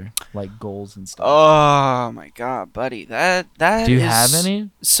future, like goals and stuff? Oh my god, buddy. That Do you is- have any?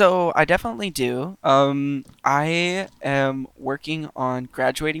 So I definitely do. I am working on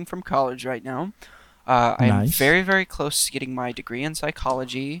graduating from college right now. I'm Nice. very, very close to getting my degree in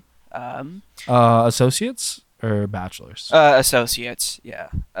psychology. Associates or bachelors? Associates, yeah.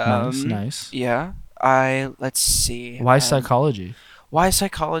 Nice. Yeah. Let's see. Why psychology? Why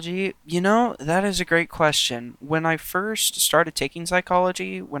psychology? You know, that is a great question. When I first started taking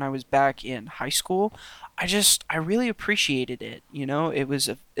psychology, when I was back in high school, I really appreciated it. You know, it was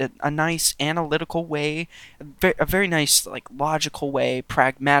a nice analytical way, a very nice, like, logical way,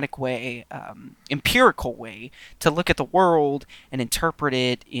 pragmatic way, empirical way to look at the world and interpret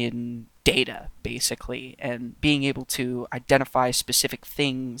it in data, basically, and being able to identify specific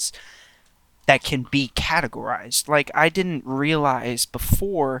things that can be categorized. Like, I didn't realize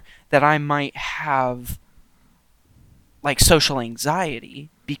before that I might have, like, social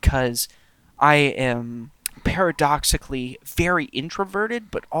anxiety because I am paradoxically very introverted,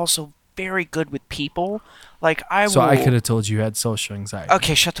 but also very good with people. Like, I could have told you had social anxiety.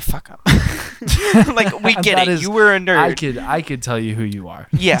 Okay, shut the fuck up. Like, we get it. You were a nerd. I could tell you who you are.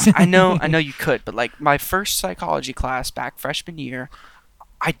 Yeah, I know you could, but, like, my first psychology class back freshman year,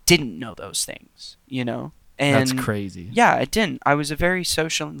 I didn't know those things, you know? And That's crazy. Yeah, I didn't. I was a very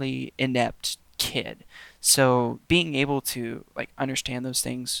socially inept kid. So being able to, like, understand those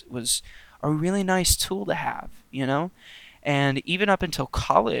things was a really nice tool to have, you know? And even up until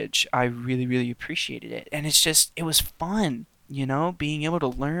college, I really, really appreciated it. And it was fun, you know, being able to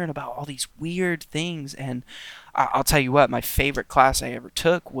learn about all these weird things. And I'll tell you what, my favorite class I ever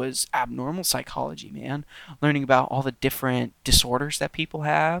took was abnormal psychology, man. Learning about all the different disorders that people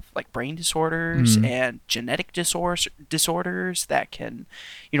have, like brain disorders and genetic disorders that can,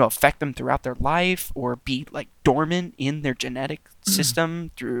 you know, affect them throughout their life or be, like, dormant in their genetic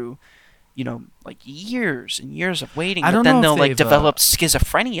system through, you know, like, years and years of waiting. But then they'll, like, develop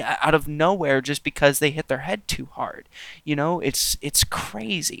schizophrenia out of nowhere just because they hit their head too hard. You know, it's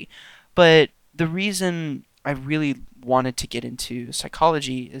crazy. But the reason I really wanted to get into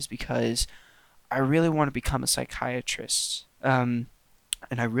psychology is because I really want to become a psychiatrist. And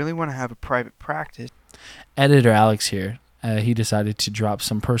I really want to have a private practice. Editor Alex here. He decided to drop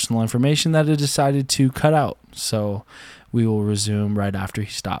some personal information that he decided to cut out. So we will resume right after he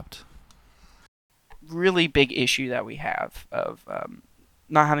stopped. Really big issue that we have of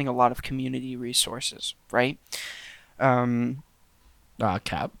not having a lot of community resources, right? Cap.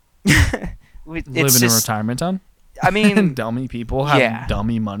 Living Living in retirement town? I mean, dummy people have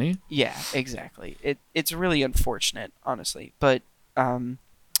dummy money. Yeah, exactly. It's really unfortunate, honestly. But honestly,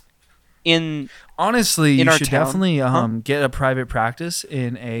 you should town, definitely get a private practice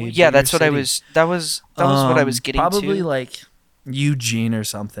in a yeah. That's what city. I was. That was what I was getting probably to. like Eugene or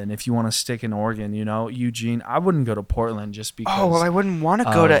something. If you want to stick in Oregon, Eugene. I wouldn't go to Portland just Oh, well, because I wouldn't want to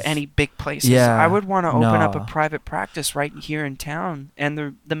go to of any big places. I yeah, would want to open up a no. private practice right here in town.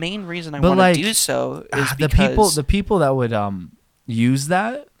 And the main reason I But want to like do so is the people because, the people that would use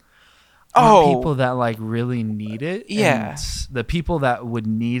that aren't oh, people that like really need it, and yeah. the people that would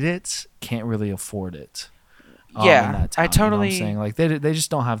need it can't really afford it in Yeah, that I town. You know what I'm totally saying? Like they just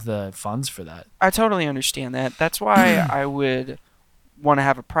don't have the funds for that. I totally understand that. That's why I would want to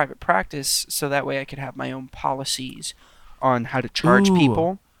have a private practice so that way I could have my own policies on how to charge Ooh,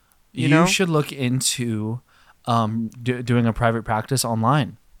 people, you you know? should look into doing a private practice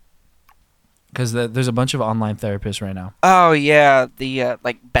online, because there's a bunch of online therapists right now. Oh yeah, the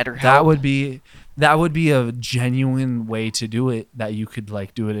like That BetterHelp. would be that would be a genuine way to do it, that you could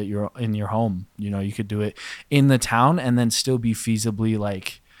like do it at in your home. You could do it in the town and then still be feasibly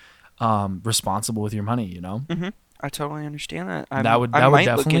like responsible with your money. Mhm. I totally understand that. That would I that would might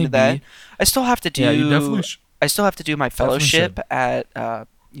look definitely into that. be I still have to yeah, you do definitely I still have to do my definitely fellowship should. at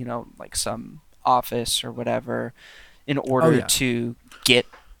like some office or whatever in Oh order yeah. to get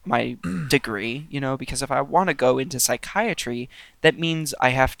my degree, because if I want to go into psychiatry, that means I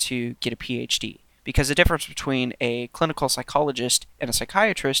have to get a PhD. Because the difference between a clinical psychologist and a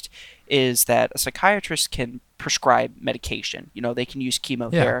psychiatrist is that a psychiatrist can prescribe medication. They can use Yeah.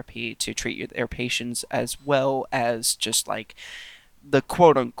 chemotherapy to treat their patients as well as just like the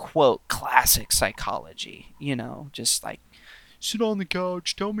quote unquote classic psychology, just like sit on the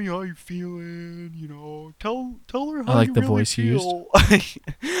couch, tell me how you're feeling, tell her I how like you the really voice you used. feel.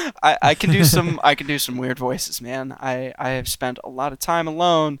 I can do some weird voices, man. I have spent a lot of time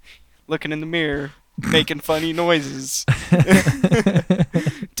alone looking in the mirror making funny noises.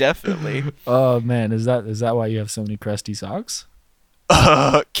 Definitely. Oh man, is that why you have so many crusty socks?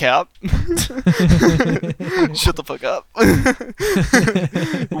 Cap. Shut the fuck up.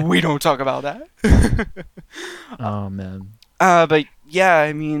 We don't talk about that. Oh man. But yeah,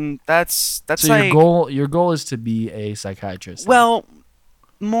 I mean that's So your like, goal is to be a psychiatrist then? well,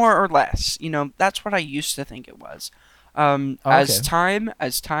 more or less. That's what I used to think it was. Oh, okay. As time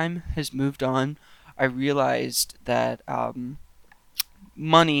has moved on, I realized that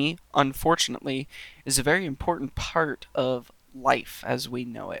money, unfortunately, is a very important part of life as we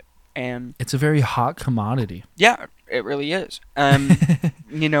know it. And It's a very hot commodity. yeah, it really is.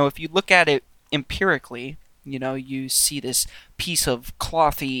 If you look at it empirically, you see this piece of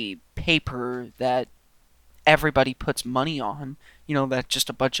clothy paper that everybody puts money on, that just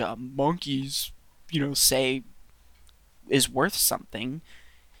a bunch of monkeys, say is worth something,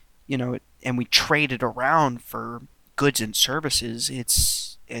 and we trade it around for goods and services.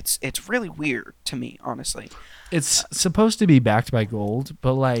 It's really weird to me, honestly. It's supposed to be backed by gold,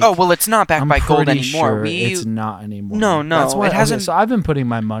 but Oh, like well, it's not backed I'm by gold pretty anymore. sure it's not No, anymore. That's no, why. it Okay, hasn't. so I've been putting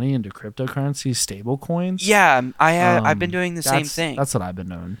my money into cryptocurrency, stable coins. Yeah, I've been doing the same That's thing. that's what I've been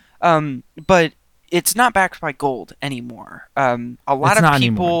doing. But it's not backed by gold anymore. A lot It's of not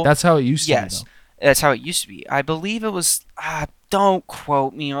anymore. people. That's how it used to be, Yes, though. that's how it used to be. I believe it was. Don't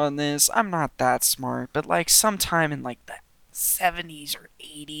quote me on this. I'm not that smart, but like sometime in like the 70s or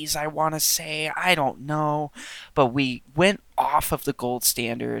 80s, I want to say. I don't know, but we went off of the gold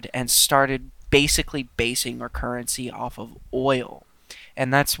standard and started basically basing our currency off of oil,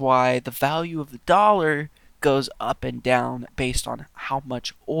 and that's why the value of the dollar goes up and down based on how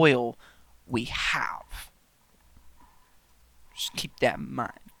much oil we have. Just keep that in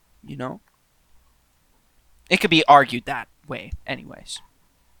mind, you know? It could be argued that way, anyways.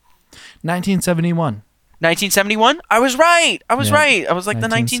 1971. 1971? I was right. I was Yeah, right. I was like the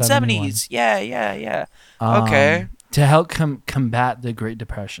 1971. 1970s. Yeah, yeah, yeah. Okay. To help combat the Great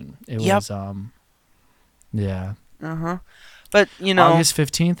Depression. It Yep. was yeah. Uh huh. But August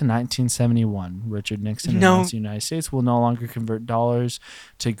 15th, 1971, Richard Nixon no. announced the United States will no longer convert dollars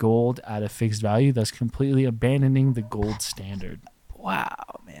to gold at a fixed value, thus completely abandoning the gold standard.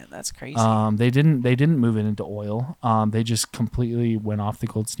 Wow, man, that's crazy. They didn't move it into oil. They just completely went off the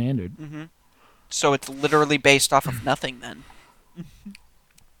gold standard. Mm-hmm. So it's literally based off of nothing then.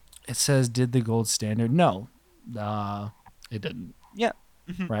 It says, did the gold standard? No, it didn't. Yeah.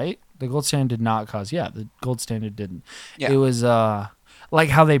 Mm-hmm. Right? The gold standard did not cause. Yeah, the gold standard didn't. Yeah. It was like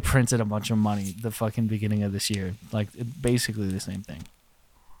how they printed a bunch of money the fucking beginning of this year. Like basically the same thing.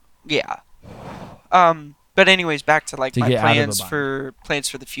 Yeah. But anyways, back to like To my get out of a plans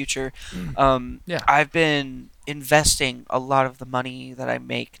for the future. Yeah. I've been investing a lot of the money that I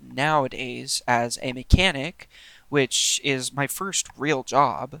make nowadays as a mechanic, which is my first real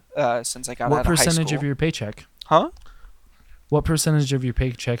job since I got What out of high percentage school. of your paycheck? Huh? What percentage of your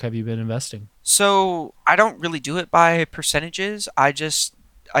paycheck have you been investing? So I don't really do it by percentages. I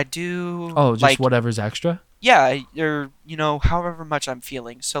do Oh, just like, whatever's extra? yeah, or however much I'm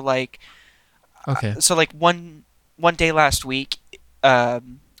feeling. Okay. So like one day last week,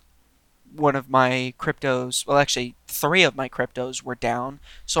 um, one of my cryptos, well, actually, three of my cryptos were down.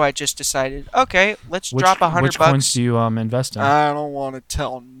 So I just decided, okay, let's Which drop a hundred which coins bucks. do you invest in? I don't want to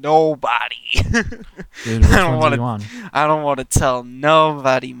tell nobody. Dude, I which don't ones are want you to. on? I don't want to tell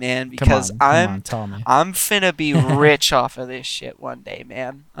nobody, man, Come because on, come on, I'm tell me. I'm finna be rich off of this shit one day,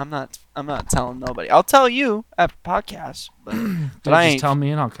 man. I'm not telling nobody. I'll tell you after podcast, but Dude, I just ain't. tell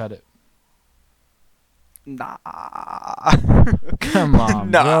me and I'll cut it. Nah. Come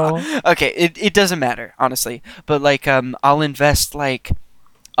on, Nah. bro. Okay, it doesn't matter, honestly. But like I'll invest like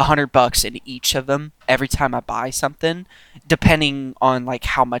 $100 in each of them every time I buy something, depending on like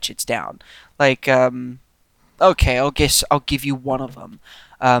how much it's down. Like okay, I'll give you one of them.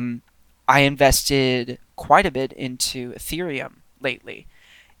 I invested quite a bit into Ethereum lately,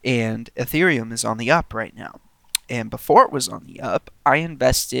 and Ethereum is on the up right now. And before it was on the up, I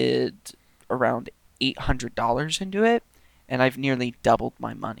invested around $800 into it, and I've nearly doubled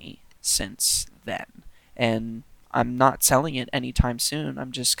my money since then. And I'm not selling it anytime soon.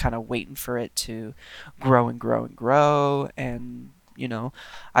 I'm just kind of waiting for it to grow and grow and grow. And,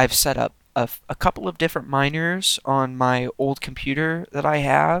 I've set up a couple of different miners on my old computer that I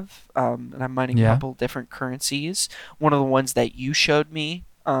have, and I'm mining a Yeah. couple different currencies. One of the ones that you showed me,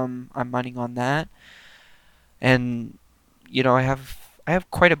 I'm mining on that. And I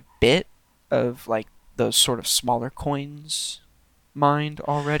have quite a bit of like those sort of smaller coins mined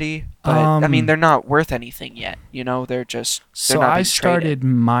already, but I mean Um, they're not worth anything yet. They're so not I being traded. started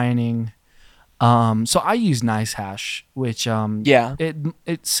mining. So I use NiceHash, which Yeah.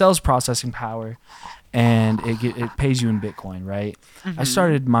 it sells processing power, and it pays you in Bitcoin, right? I Mhm.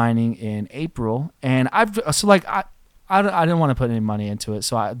 started mining in April, and I didn't want to put any money into it,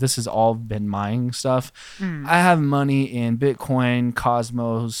 so this has all been mining stuff. Mm. I have money in Bitcoin,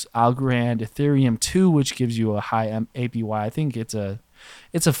 Cosmos, Algorand, Ethereum 2, which gives you a high APY. I think it's a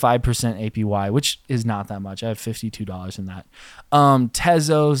 5% APY, which is not that much. I have $52 in that.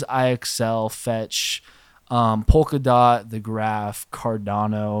 Tezos, IXL, Fetch, Polkadot, The Graph,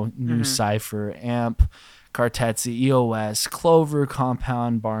 Cardano, New Mhm. Cipher, AMP, Cartetzi, EOS, Clover,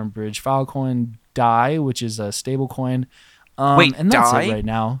 Compound, Barnbridge, Filecoin, DAI, which is a stable coin. Wait, And that's it die? right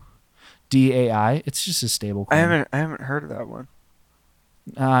now. DAI. It's just a stable coin. I haven't heard of that one.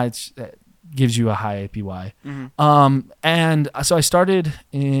 It gives you a high APY. Mhm. And so I started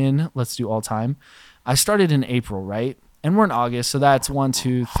let's do all time. I started in April, right? And we're in August, so that's 1,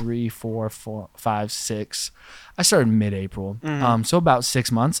 2, 3, 4, 5, 6. I started mid-April. Mhm. So about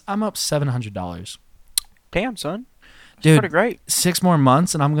 6 months, I'm up $700. Damn, son. It's pretty Dude, great. 6 more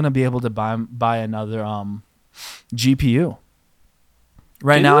months, and I'm gonna be able to buy another GPU.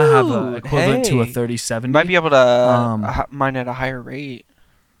 Right now, I have a Dude, equivalent to a hey. You might 3070. be able to Um, mine at a higher rate.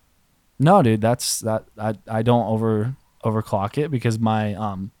 No, dude, I don't overclock it because my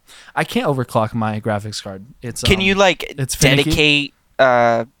I can't overclock my graphics card. Can you like It's finicky. dedicate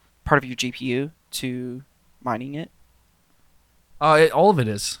part of your GPU to mining it? All of it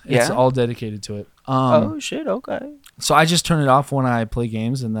is. It's Yeah. all dedicated to it. Oh shit. Okay. So I just turn it off when I play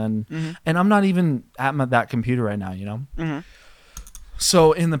games, and then Mhm. and I'm not even at that computer right now, you know. Mhm.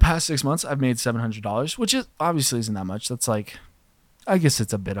 So in the past 6 months, I've made $700, which is obviously isn't that much. That's like, I guess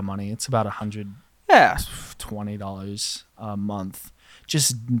it's a bit of money. It's about Yeah. $120 a month,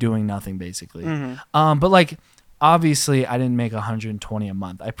 just doing nothing basically. Mhm. But like, obviously, I didn't make 120 a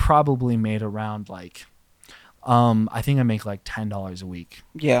month. I probably made around like, I think I make like $10 a week.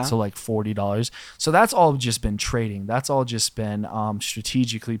 Yeah. So like $40. So that's all just been trading. That's all just been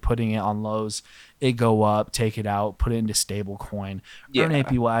strategically putting it on lows. It go up, take it out, put it into stable coin, earn Yeah.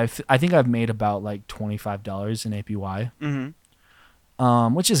 APY. I think I've made about like $25 in APY,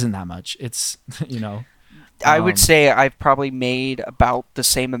 Mhm. which isn't that much. It's you know, I would um, say I've probably made about the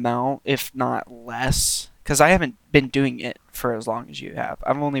same amount, if not less, because I haven't been doing it for as long as you have.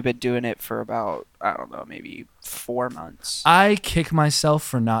 I've only been doing it for about, I don't know, maybe 4 months. I kick myself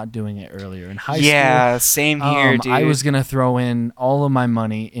for not doing it earlier in high school. Yeah, same here, dude. I was gonna throw in all of my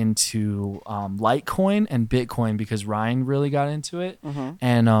money into Litecoin and Bitcoin because Ryan really got into it, Mhm.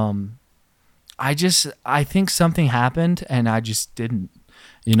 and I think something happened and I just didn't.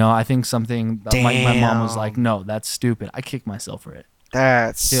 I think something. My mom was like, Damn. "No, that's stupid." I kicked myself for it.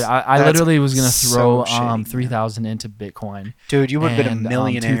 That's Dude, I that's literally was gonna throw so shitty, man. 3,000 into Bitcoin Dude, you would have been a and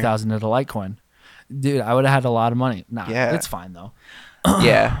millionaire. 2,000 into Litecoin. Dude, I would have had a lot of money. Nah, Yeah. it's fine though.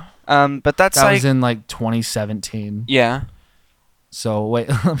 Yeah. But that's That like, was in like 2017. yeah. So wait,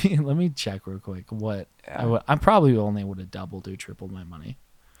 let me check real quick. What Yeah. I probably only would have doubled or tripled my money.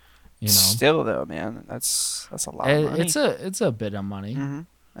 You know, Still though, man, that's a lot of money. it's a bit of money. Mm-hmm.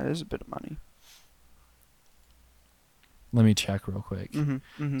 That is a bit of money. Let me check real quick.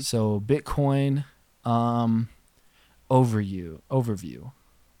 Mm-hmm. Mm-hmm. So Bitcoin, overview.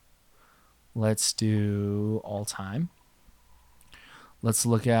 Let's do all time. Let's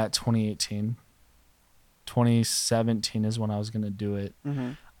look at 2018. 2017 is when I was gonna do it.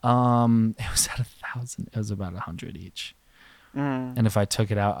 Mm-hmm. It was at 1,000. It was about 100 each. Mm. And if I took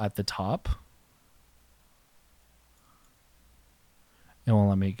it out at the top, it won't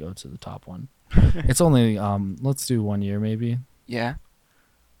let me go to the top one. It's only let's do 1 year maybe. Yeah.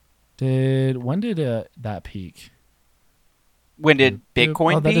 When did that peak? When did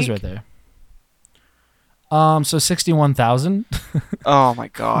Bitcoin that peak? is right there. So 61,000. Oh my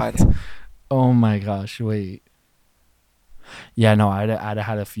god. Oh my gosh, wait. Yeah, no, I'd have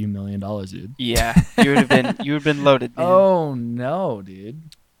had a few $1 million, dude. Yeah, you would have been loaded, man. Oh no, dude.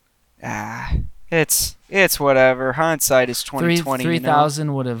 It's whatever. Hindsight is 2020.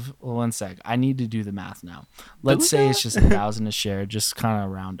 3,000 would have. Well, 1 sec. I need to do the math now. Let's say it's just 1,000 a share, just kind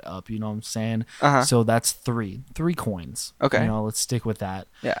of round up. You know what I'm saying? So that's three coins. Okay. You know, let's stick with that.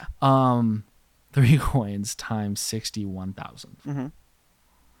 Yeah. 3 coins times 61,000. Mm-hmm.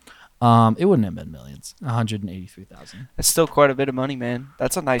 It wouldn't have been millions. 183,000. That's still quite a bit of money, man.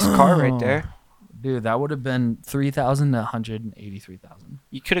 That's a nice car right there. Dude, that would have been 3,000 to 183,000.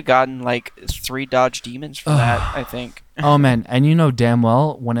 You could have gotten like 3 Dodge Demons for that, I think. Oh man, and you know damn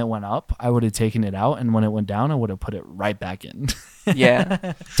well when it went up, I would have taken it out, and when it went down, I would have put it right back in.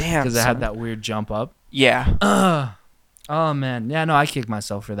 Yeah. Damn. Because it had that weird jump up. Yeah. Oh man, yeah, no, I kicked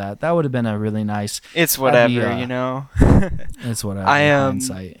myself for that. That would have been a really nice. It's whatever, you know. It's whatever.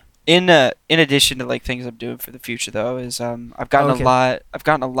 Hindsight. In addition to like things I'm doing for the future though, is I've gotten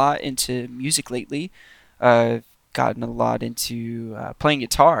a lot into music lately. I've gotten a lot into playing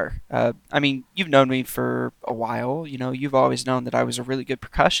guitar. I mean, you've known me for a while. You know, you've always known that I was a really good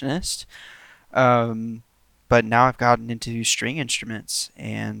percussionist. But now I've gotten into string instruments,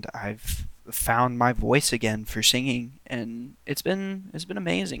 and I've found my voice again for singing, and it's been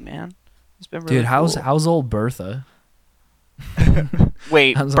amazing, man. It's been really Dude, how's cool. old Bertha?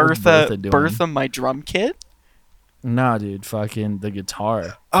 Wait, How's old Bertha doing? Bertha, my drum kit? Nah, dude, fucking the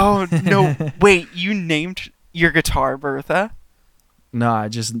guitar. Oh no! Wait, you named your guitar Bertha? No,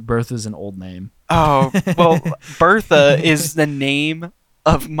 Bertha's an old name. Oh well, Bertha is the name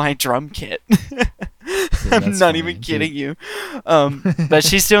of my drum kit. Dude, I'm not funny, even kidding you. But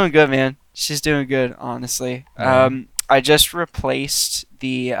she's doing good, man. She's doing good, honestly. Yeah. I just replaced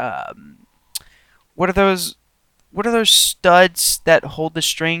the what are those studs that hold the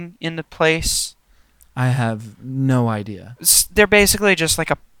string into place? I have no idea. They're basically just like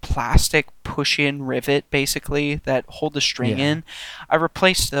a plastic push-in rivet, basically, that hold the string in. I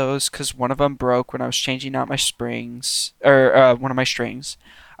replaced those because one of them broke when I was changing out my springs, or one of my strings.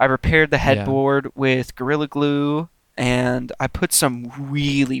 I repaired the headboard with Gorilla Glue, and I put some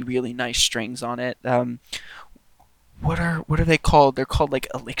really, really nice strings on it. What are they called? They're called like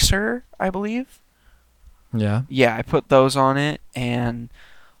Elixir, I believe. Yeah. Yeah, I put those on it, and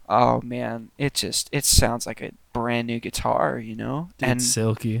oh man, it sounds like a brand new guitar, you know? And it's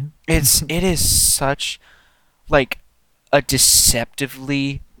silky. it is such like a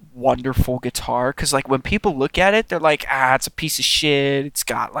deceptively wonderful guitar, because like when people look at it, they're like, it's a piece of shit. It's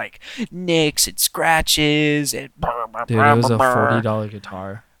got like nicks and scratches and Dude, it was a $40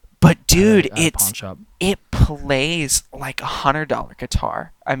 guitar. But dude, at a pawn shop. It plays like $100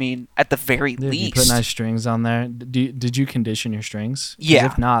 guitar. I mean, at the very Dude, least. you put nice strings on there. Did you condition your strings? 'Cause Yeah.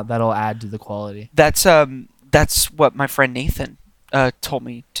 If not, that'll add to the quality. That's what my friend Nathan told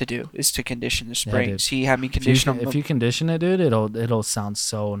me to do, is to condition the springs. He had me condition them. If you condition it, dude, it'll sound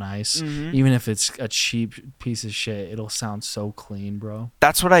so nice. Mhm. Even if it's a cheap piece of shit, it'll sound so clean, bro.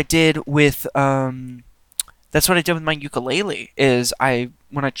 That's what I did with my ukulele. Is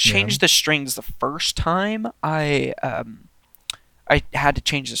when I changed the strings the first time, I had to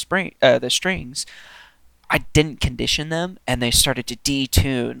change the strings. I didn't condition them, and they started to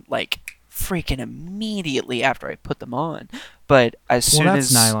detune like freaking immediately after I put them on. But as soon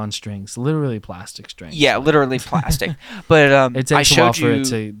that's as nylon strings, literally plastic strings. yeah, literally plastic. But it takes I a showed while for you.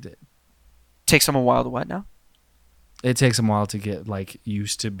 it to. Takes them a while to what now? It takes them a while to get like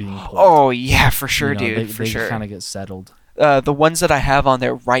used to being pulled. Oh yeah, for sure, You know, dude. For they sure. kind of get settled. The ones that I have on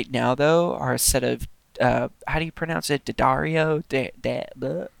there right now, though, are a set of how do you pronounce it? Daddario?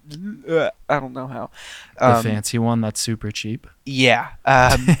 I don't know how. The fancy one that's super cheap. Yeah.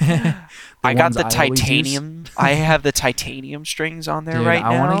 I got ones the I always use. titanium. I have the titanium strings on there Dude, right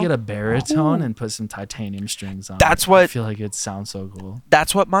I want to now. get a baritone Ooh. and put some titanium strings on it. That's I what feel like it sounds so cool.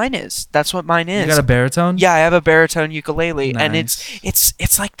 that's what mine is. That's what mine You got is. a baritone? Yeah, I have a baritone ukulele, and Nice.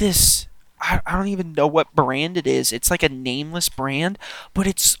 it's like this. I don't even know what brand it is. It's like a nameless brand, but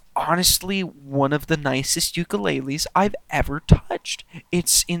it's honestly one of the nicest ukuleles I've ever touched.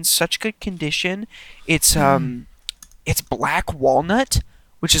 It's in such good condition. It's black walnut,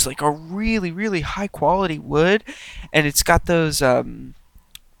 which is like a really really high quality wood, and it's got those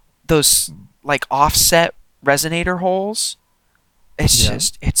like offset resonator holes. Yeah.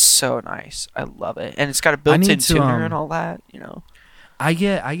 It's so nice. I love it, and it's got a I need built-in to tuner and all that. I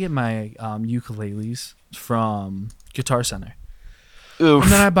get my ukuleles from Guitar Center. Oof.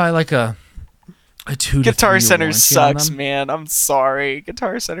 And then I buy like a 2 to Guitar 3 year Center warranty on sucks, them. man. I'm sorry.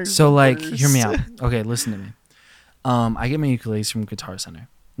 Guitar Center's the So like, hear me worst. out. Okay, listen to me. I get my ukuleles from Guitar Center.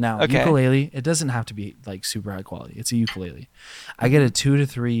 Now, Okay. ukulele, it doesn't have to be like super high quality. It's a ukulele. I get a 2 to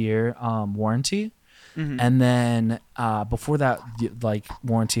 3 year warranty, Hmm. and then before that like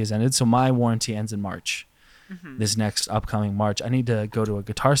warranty is ended, so my warranty ends in March. Hmm. This next upcoming March, I need to go to a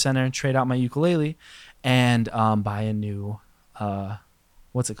Guitar Center and trade out my ukulele, and buy a new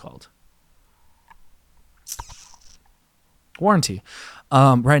what's it called? Warranty.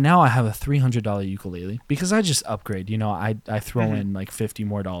 Right now I have a $300 ukulele because I just upgrade. I throw Mhm. in like $50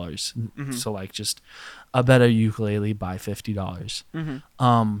 more dollars. Mhm. So like just a better ukulele by $50 Hmm.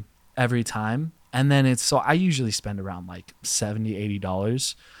 every time. And then I usually spend around like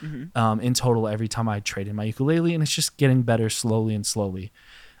 $70-$80 Hmm. in total every time I trade in my ukulele, and it's just getting better slowly and slowly.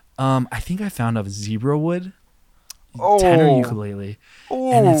 I think I found a zebra wood tenor Oh. ukulele,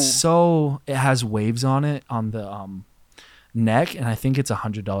 and Oh. it has waves on it on the neck, and I think it's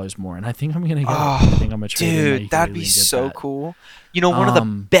 $100 more, and I think I'm gonna get it. I Oh, think I'm gonna trade in my dude, that'd ukulele be and get so that. cool. Um, One of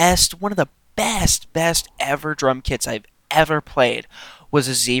the best ever drum kits I've ever played was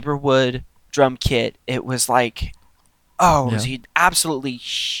a zebra wood drum kit. It was like, oh, it was yeah, an absolutely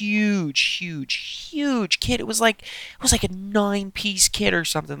huge kit. It was like a 9-piece kit or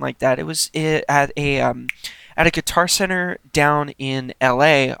something like that. It was at a Guitar Center down in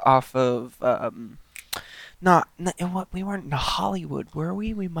L.A. off of what, we weren't in Hollywood, were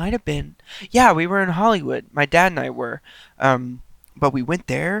we? We might have been. Yeah, we were in Hollywood. My dad and I were. But we went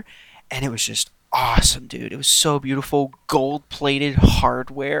there, and it was just awesome, dude. It was so beautiful, gold-plated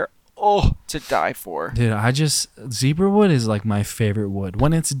hardware. Oh, to die for. dude, zebra wood is like my favorite wood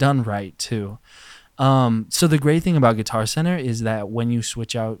when it's done right too. So the great thing about Guitar Center is that when you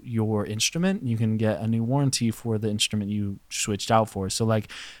switch out your instrument, you can get a new warranty for the instrument you switched out for. So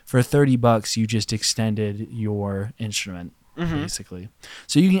like for $30, you just extended your instrument Hmm. basically.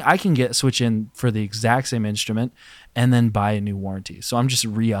 So I can switch in for the exact same instrument and then buy a new warranty. So I'm just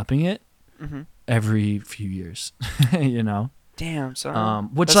re-upping it Hmm. every few years, you know? Damn, son.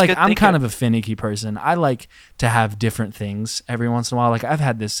 Which That's like good I'm kind thinking. of a finicky person. I like to have different things every once in a while. Like I've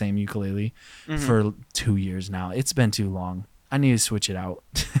had this same ukulele Hmm. for 2 years now. It's been too long. I need to switch it out.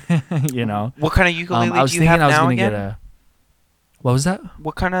 you know. What kind of I ukulele was do you thinking have I was now gonna get again? a. What was that?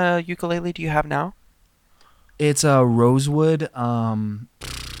 What kind of ukulele do you have now? It's a rosewood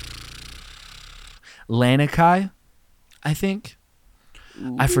Lanikai, I think.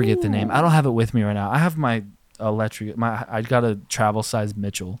 I forget the name. I don't Ooh. have it with me right now. I have my I got a travel size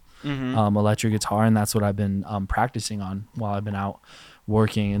Mitchell Hmm. electric guitar, and that's what I've been practicing on while I've been out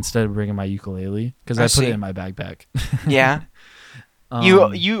working instead of bringing my ukulele because I I put it see. in my backpack. Yeah. You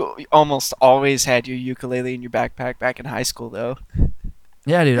um, you almost always had your ukulele in your backpack back in high school, though.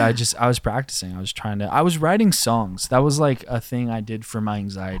 yeah, dude. I was practicing. I was writing songs. That was like a thing I did for my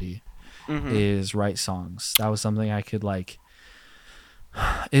anxiety. Hmm. Is write songs. That was something I could like.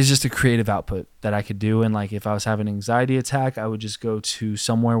 It's just a creative output that I could do, and like if I was having an anxiety attack, I would just go to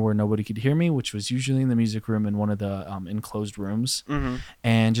somewhere where nobody could hear me, which was usually in the music room in one of the enclosed rooms, Hmm.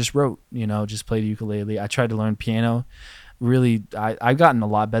 and just wrote. Just played ukulele. I tried to learn piano. Really, I've gotten a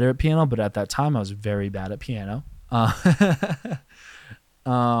lot better at piano, but at that time I was very bad at piano.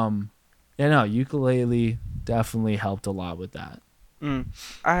 Um, yeah, no, ukulele definitely helped a lot with that. Mm,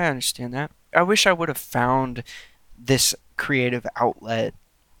 I understand that. I wish I would have found this creative outlet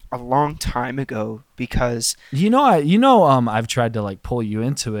a long time ago because, I've tried to like pull you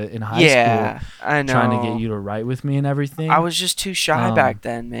into it in high school, yeah, I trying to get know. you to write with me and I everything. was just too shy Um, back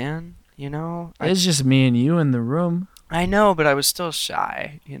then, man. it's just me and you in the room. I know, but I was still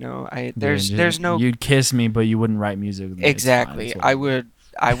shy. There's no You'd kiss me, but you wouldn't write music with me. It's fine. exactly. It's I whatever. would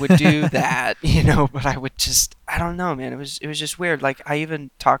I would do that, but I don't know, man. It was just weird. Like I even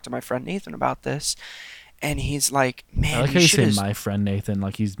talked to my friend Nathan about this, and he's like, man, I like how you say should've- my friend Nathan,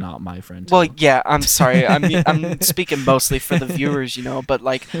 like he's not my friend. Well, too. yeah, I'm sorry. I'm speaking mostly for the viewers, but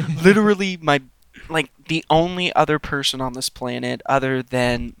like literally the only other person on this planet other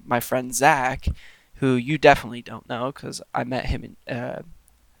than my friend Zach, who you definitely don't know because I met him in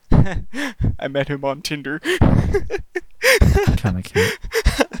I met him on Tinder. Kind of cute.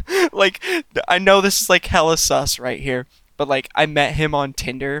 Like, I know this is like hella sus right here, but like I met him on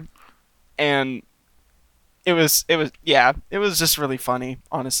Tinder, and it was just really funny,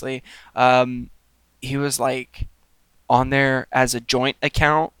 honestly. He was like on there as a joint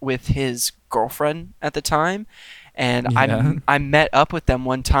account with his girlfriend at the time, and Yeah. I met up with them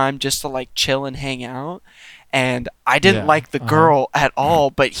one time just to like chill and hang out, and I didn't Yeah, like the girl at all,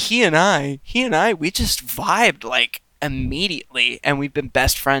 but he and I we just vibed like immediately, and we've been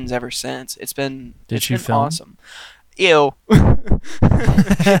best friends ever since. It's been film? awesome. Ew. Ew.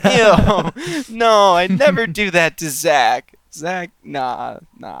 No, I'd never do that to Zach. Zach, nah.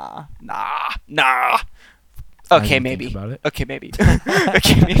 I Okay, didn't maybe. think about it. Okay, maybe.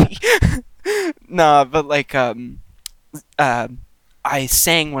 Okay, maybe. Nah, but like, I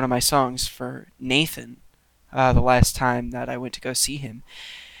sang one of my songs for Nathan, the last time that I went to go see him,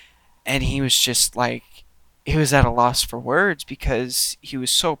 and he was just like, he was at a loss for words because he was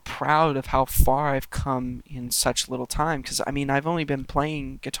so proud of how far I've come in such little time. Because I mean, I've only been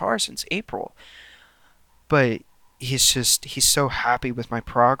playing guitar since April, but he's so happy with my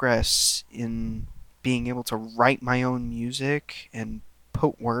progress in being able to write my own music and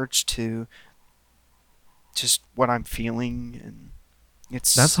put words to just what I'm feeling, and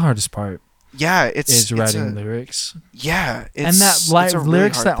That's the hardest part. Yeah, is writing lyrics. Yeah, and that it's a really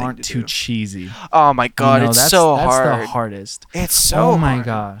lyrics hard that thing aren't to too do. cheesy. Oh my god, it's so hard. That's the hardest. It's so Oh my hard.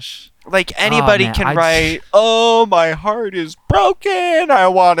 gosh. Like anybody man, can write, "Oh, my heart is broken. I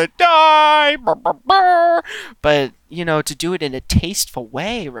want to die." Brr, brr, brr. But, to do it in a tasteful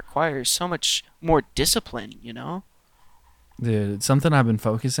way requires so much more discipline, Dude, something I've been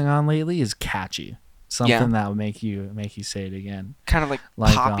focusing on lately is catchy. Something that will make you say it again. Kind of like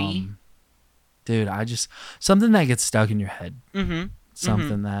poppy. Dude, something that gets stuck in your head. Mm-hmm.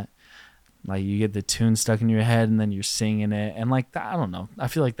 Something that, like, you get the tune stuck in your head and then you're singing it, and like that, I don't know. I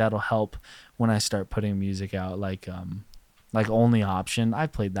feel like that'll help when I start putting music out. Like Only Option. I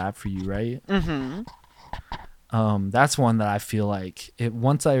played that for you, right? Mm-hmm. That's one that I feel like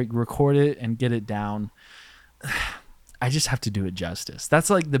once I record it and get it down, I just have to do it justice.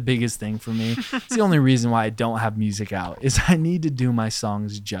 That's like the biggest thing for me. It's the only reason why I don't have music out is I need to do my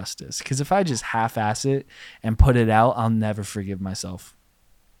songs justice. Because if I just half-ass it and put it out, I'll never forgive myself.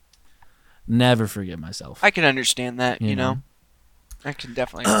 Never forgive myself. I can understand that, you know? I can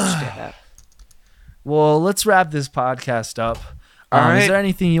definitely understand that. Well, let's wrap this podcast up. All right. Is there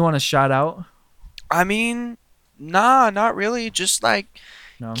anything you want to shout out? I mean, nah, not really. Just like,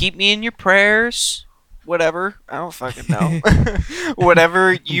 No. keep me in your prayers. Whatever. I don't fucking know.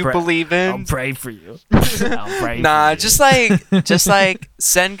 Whatever you believe in. I'll pray for you. I'll pray Nah, for you. just like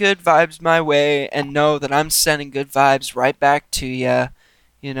send good vibes my way and know that I'm sending good vibes right back to you.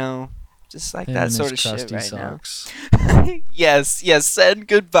 Just like Him that and sort of his shit crusty right socks. now. Yes, send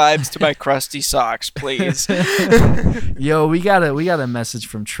good vibes to my crusty socks, please. Yo, we got a message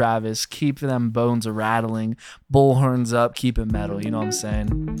from Travis. Keep them bones a rattling, bull horns up, keep it metal. You know what I'm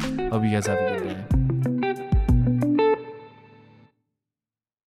saying? Hope you guys have a good day.